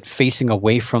you sit facing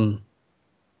away from,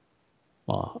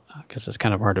 well, I guess it's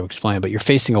kind of hard to explain, but you're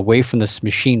facing away from this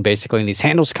machine basically. And these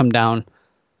handles come down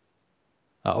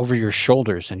over your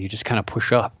shoulders and you just kind of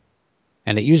push up.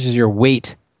 And it uses your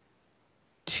weight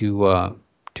to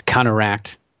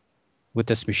counteract with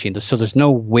this machine. So there's no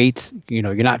weight,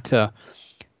 you're not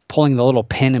pulling the little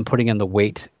pin and putting in the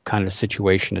weight kind of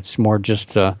situation. It's more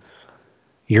just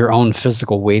your own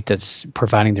physical weight that's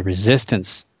providing the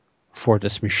resistance for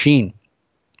this machine.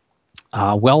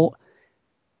 Well,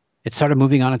 it started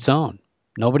moving on its own.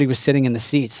 Nobody was sitting in the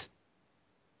seats.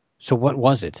 So what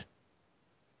was it?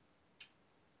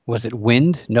 Was it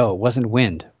wind? No, it wasn't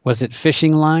wind. Was it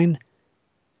fishing line?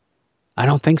 I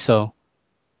don't think so.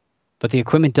 But the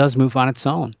equipment does move on its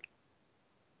own.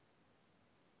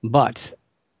 But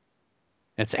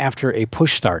it's after a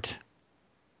push start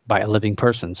by a living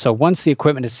person. So once the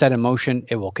equipment is set in motion,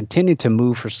 it will continue to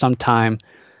move for some time.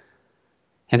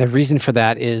 And the reason for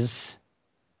that is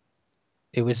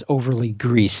it was overly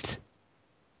greased.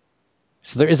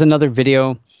 So there is another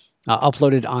video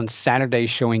uploaded on Saturday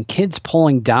showing kids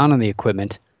pulling down on the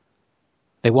equipment.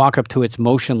 They walk up to it, it's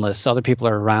motionless. Other people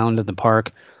are around in the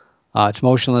park. It's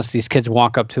motionless. These kids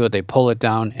walk up to it, they pull it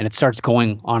down, and it starts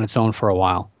going on its own for a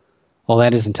while. Well,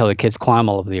 that is until the kids climb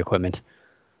all over the equipment.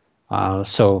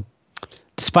 So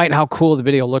despite how cool the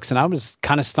video looks, and I was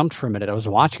kind of stumped for a minute. I was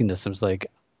watching this. I was like,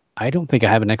 I don't think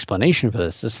I have an explanation for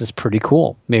this. This is pretty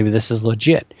cool. Maybe this is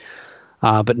legit.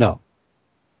 But no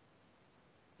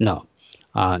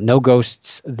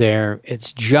ghosts there.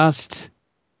 It's just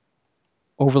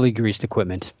overly greased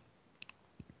equipment.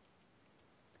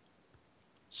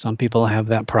 Some people have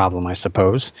that problem, I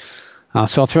suppose.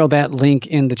 So I'll throw that link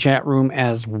in the chat room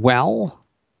as well.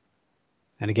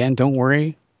 And again, don't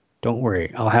worry.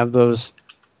 I'll have those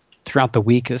throughout the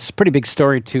week. It's a pretty big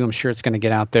story, too. I'm sure it's going to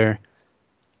get out there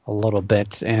a little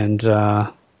bit. And,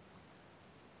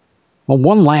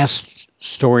 one last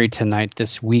story tonight,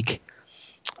 this week.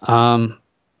 Kind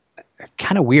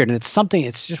of weird. And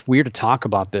it's just weird to talk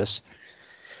about this.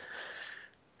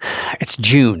 It's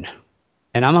June.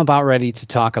 And I'm about ready to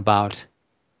talk about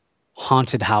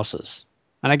haunted houses.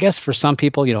 And I guess for some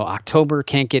people, October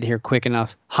can't get here quick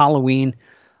enough. Halloween,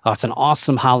 it's an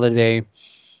awesome holiday.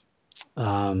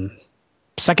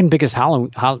 Second biggest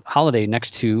holiday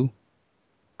next to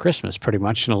Christmas, pretty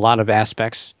much, in a lot of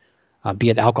aspects, be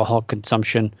it alcohol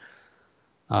consumption.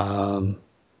 I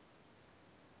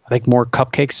think more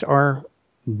cupcakes are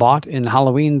bought in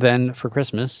Halloween than for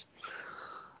Christmas.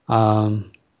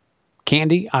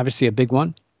 Candy, obviously a big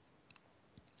one.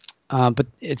 But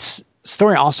its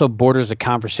story also borders a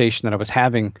conversation that I was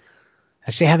having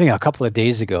a couple of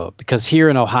days ago, because here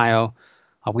in Ohio,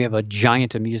 we have a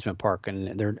giant amusement park,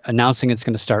 and they're announcing it's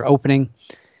going to start opening.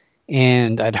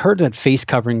 And I'd heard that face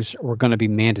coverings were going to be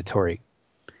mandatory.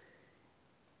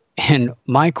 And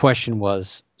my question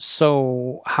was,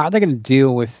 so how are they going to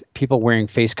deal with people wearing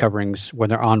face coverings when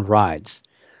they're on rides?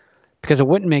 Because it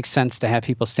wouldn't make sense to have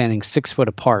people standing 6 foot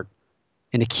apart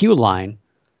in a queue line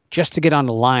just to get on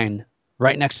the line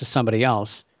right next to somebody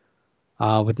else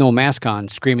with no mask on,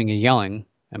 screaming and yelling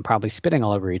and probably spitting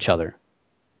all over each other.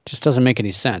 Just doesn't make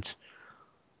any sense.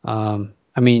 You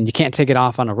can't take it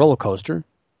off on a roller coaster,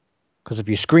 because if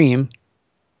you scream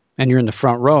and you're in the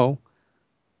front row,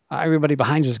 everybody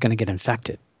behind you is going to get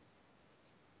infected.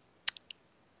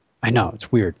 I know,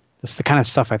 it's weird. This is the kind of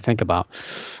stuff I think about.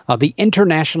 The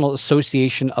International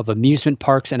Association of Amusement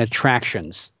Parks and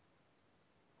Attractions,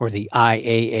 or the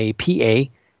IAAPA,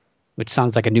 which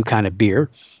sounds like a new kind of beer.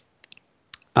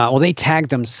 They tagged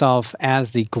themselves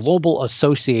as the Global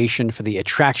Association for the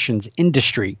Attractions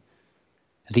Industry.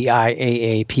 The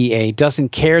IAAPA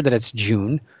doesn't care that it's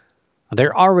June.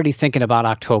 They're already thinking about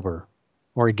October,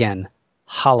 or again,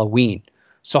 Halloween.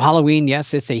 So Halloween,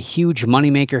 yes, it's a huge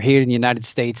moneymaker here in the United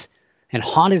States, and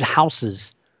haunted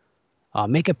houses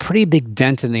make a pretty big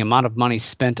dent in the amount of money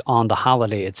spent on the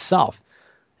holiday itself.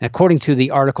 And according to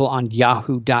the article on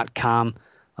yahoo.com,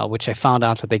 which I found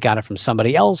out that they got it from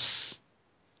somebody else,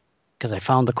 because I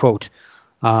found the quote,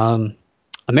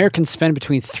 Americans spend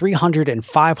between $300 and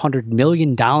 $500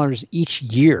 million each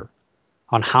year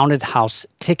on haunted house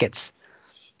tickets.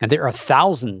 And there are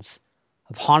thousands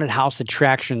of haunted house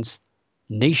attractions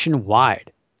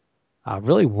nationwide,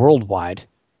 really worldwide.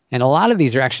 And a lot of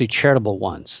these are actually charitable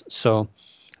ones. So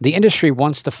the industry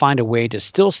wants to find a way to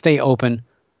still stay open,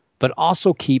 but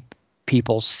also keep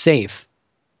people safe.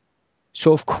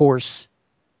 So, of course,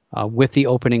 with the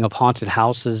opening of haunted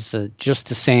houses, just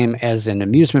the same as in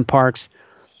amusement parks,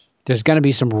 there's going to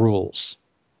be some rules,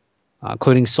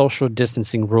 including social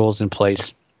distancing rules in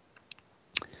place.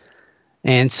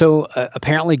 And so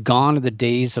apparently gone are the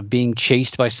days of being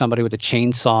chased by somebody with a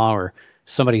chainsaw or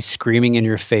somebody screaming in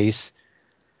your face,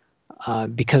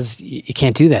 because you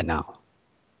can't do that now.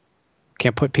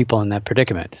 Can't put people in that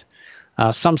predicament.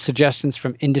 Some suggestions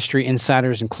from industry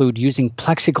insiders include using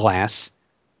plexiglass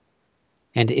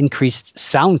and increased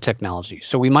sound technology.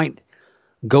 So we might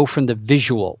go from the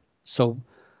visual,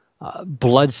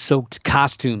 blood-soaked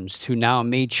costumes, to now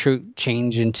a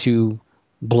change into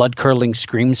blood-curdling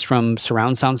screams from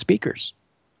surround sound speakers.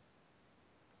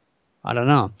 I don't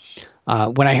know.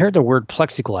 When I heard the word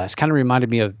plexiglass, kind of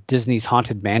reminded me of Disney's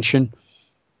Haunted Mansion.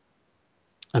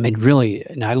 I mean, really,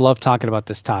 and I love talking about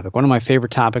this topic. One of my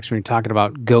favorite topics when you're talking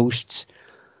about ghosts.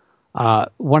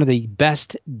 One of the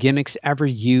best gimmicks ever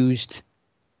used,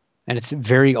 and it's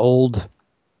very old,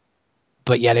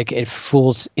 but yet it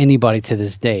fools anybody to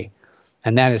this day,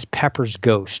 and that is Pepper's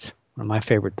Ghost. One of my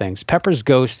favorite things. Pepper's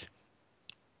Ghost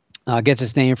gets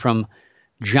its name from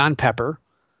John Pepper.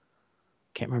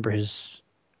 Can't remember his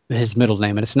middle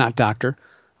name, and it's not Doctor.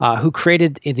 Who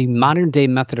created the modern-day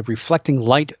method of reflecting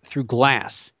light through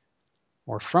glass,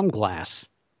 or from glass,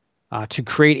 to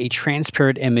create a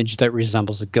transparent image that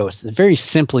resembles a ghost. It's very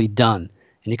simply done,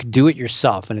 and you can do it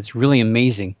yourself, and it's really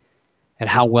amazing at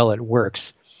how well it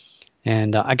works.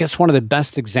 And I guess one of the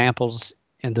best examples,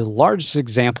 and the largest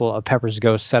example of Pepper's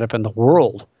Ghost set up in the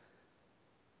world,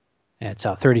 and it's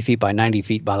 30 feet by 90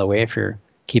 feet, by the way, if you're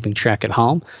keeping track at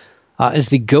home, is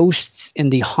the ghosts in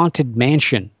the Haunted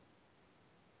Mansion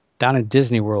down in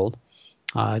Disney World,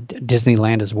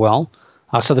 Disneyland as well.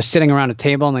 So they're sitting around a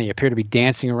table and they appear to be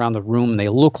dancing around the room. And they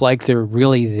look like they're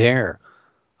really there.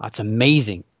 It's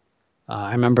amazing.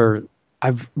 I remember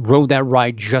I rode that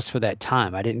ride just for that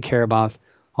time. I didn't care about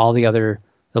all the other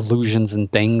illusions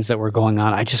and things that were going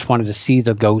on. I just wanted to see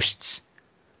the ghosts.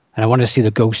 And I wanted to see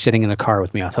the ghost sitting in the car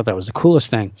with me. I thought that was the coolest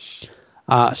thing.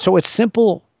 So it's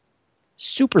simple,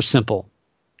 super simple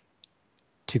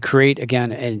to create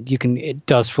again, and it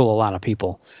does fool a lot of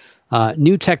people.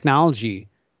 New technology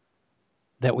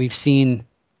that we've seen,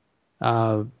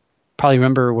 probably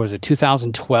remember, was it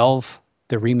 2012,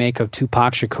 the remake of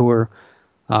Tupac Shakur.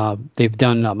 They've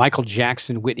done Michael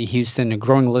Jackson, Whitney Houston, a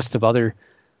growing list of other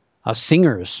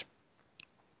singers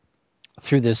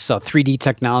through this 3D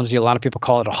technology. A lot of people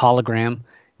call it a hologram.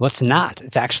 Well, it's not.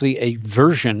 It's actually a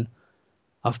version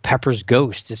of Pepper's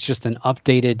Ghost. It's just an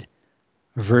updated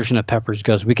version of Pepper's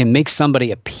Ghost. We can make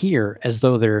somebody appear as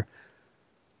though they're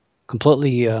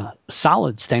completely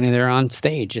solid standing there on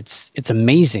stage. It's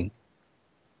amazing.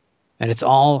 And it's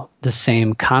all the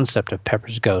same concept of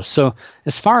Pepper's Ghost. So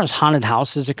as far as haunted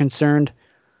houses are concerned,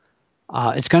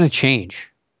 it's going to change.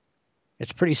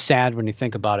 It's pretty sad when you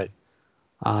think about it.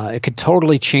 It could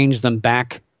totally change them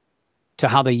back to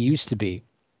how they used to be.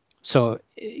 So,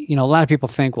 a lot of people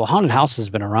think, well, haunted houses has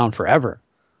been around forever.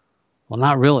 Well,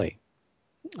 not really.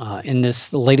 In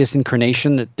this latest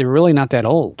incarnation, that they're really not that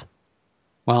old.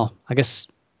 Well, I guess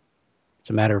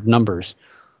it's a matter of numbers.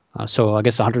 So I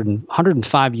guess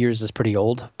 105 years is pretty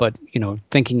old. But,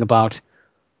 thinking about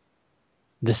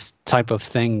this type of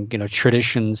thing,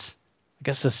 traditions, I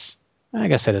guess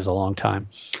that is a long time.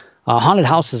 Haunted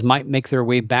houses might make their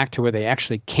way back to where they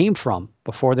actually came from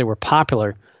before they were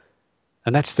popular,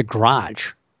 and that's the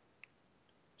garage.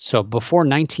 So before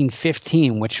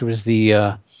 1915, which was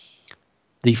the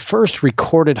first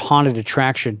recorded haunted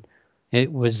attraction,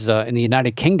 it was in the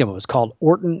United Kingdom. It was called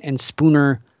Orton and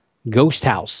Spooner Ghost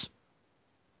House.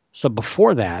 So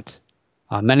before that,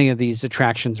 many of these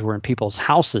attractions were in people's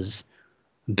houses,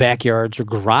 backyards, or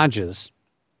garages,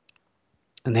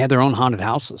 and they had their own haunted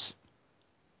houses.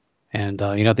 And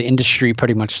the industry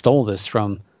pretty much stole this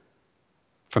from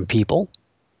people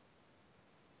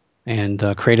and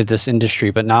created this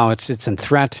industry. But now it's in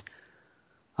threat.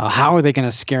 How are they going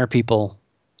to scare people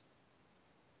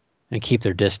and keep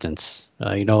their distance?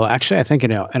 Actually, I think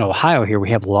in Ohio here we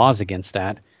have laws against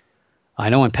that. I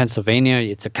know in Pennsylvania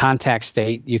it's a contact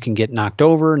state. You can get knocked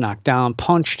over, knocked down,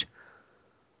 punched.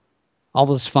 All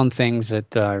those fun things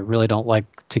that I really don't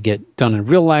like to get done in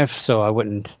real life, so I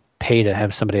wouldn't pay to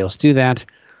have somebody else do that.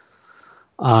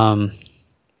 But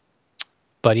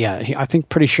yeah, I think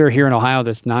pretty sure here in Ohio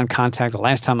that's non-contact. The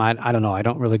last time I don't know, I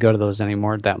don't really go to those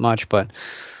anymore that much, but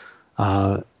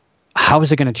how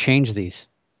is it going to change these?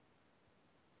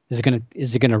 Is it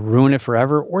going to ruin it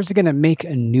forever, or is it going to make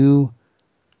a new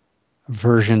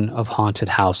version of haunted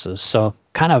houses? So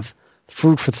kind of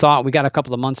food for thought. We got a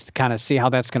couple of months to kind of see how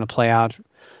that's going to play out.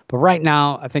 But right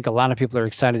now, I think a lot of people are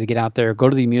excited to get out there, go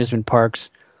to the amusement parks,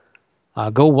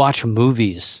 go watch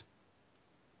movies.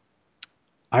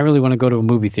 I really want to go to a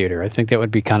movie theater. I think that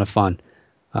would be kind of fun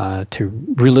to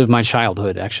relive my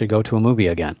childhood, actually go to a movie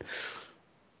again.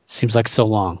 Seems like so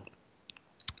long.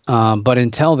 But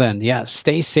until then, yeah,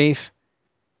 stay safe.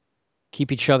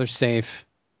 Keep each other safe.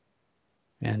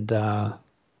 And I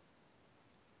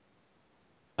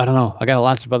don't know. I got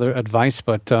lots of other advice,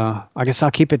 but I guess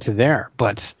I'll keep it to there.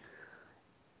 But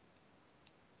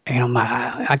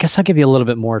I guess I'll give you a little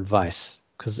bit more advice,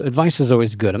 because advice is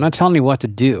always good. I'm not telling you what to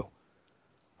do,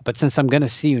 but since I'm going to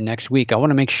see you next week, I want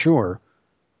to make sure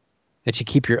that you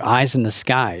keep your eyes in the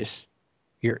skies,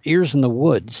 your ears in the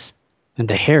woods, and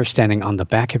the hair standing on the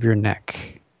back of your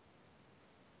neck.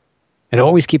 And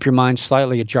always keep your mind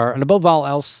slightly ajar. And above all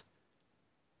else,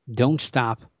 don't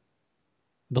stop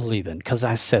believing, because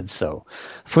I said so.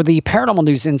 For the Paranormal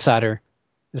News Insider,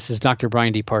 this is Dr.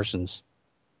 Brian D. Parsons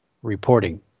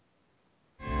reporting.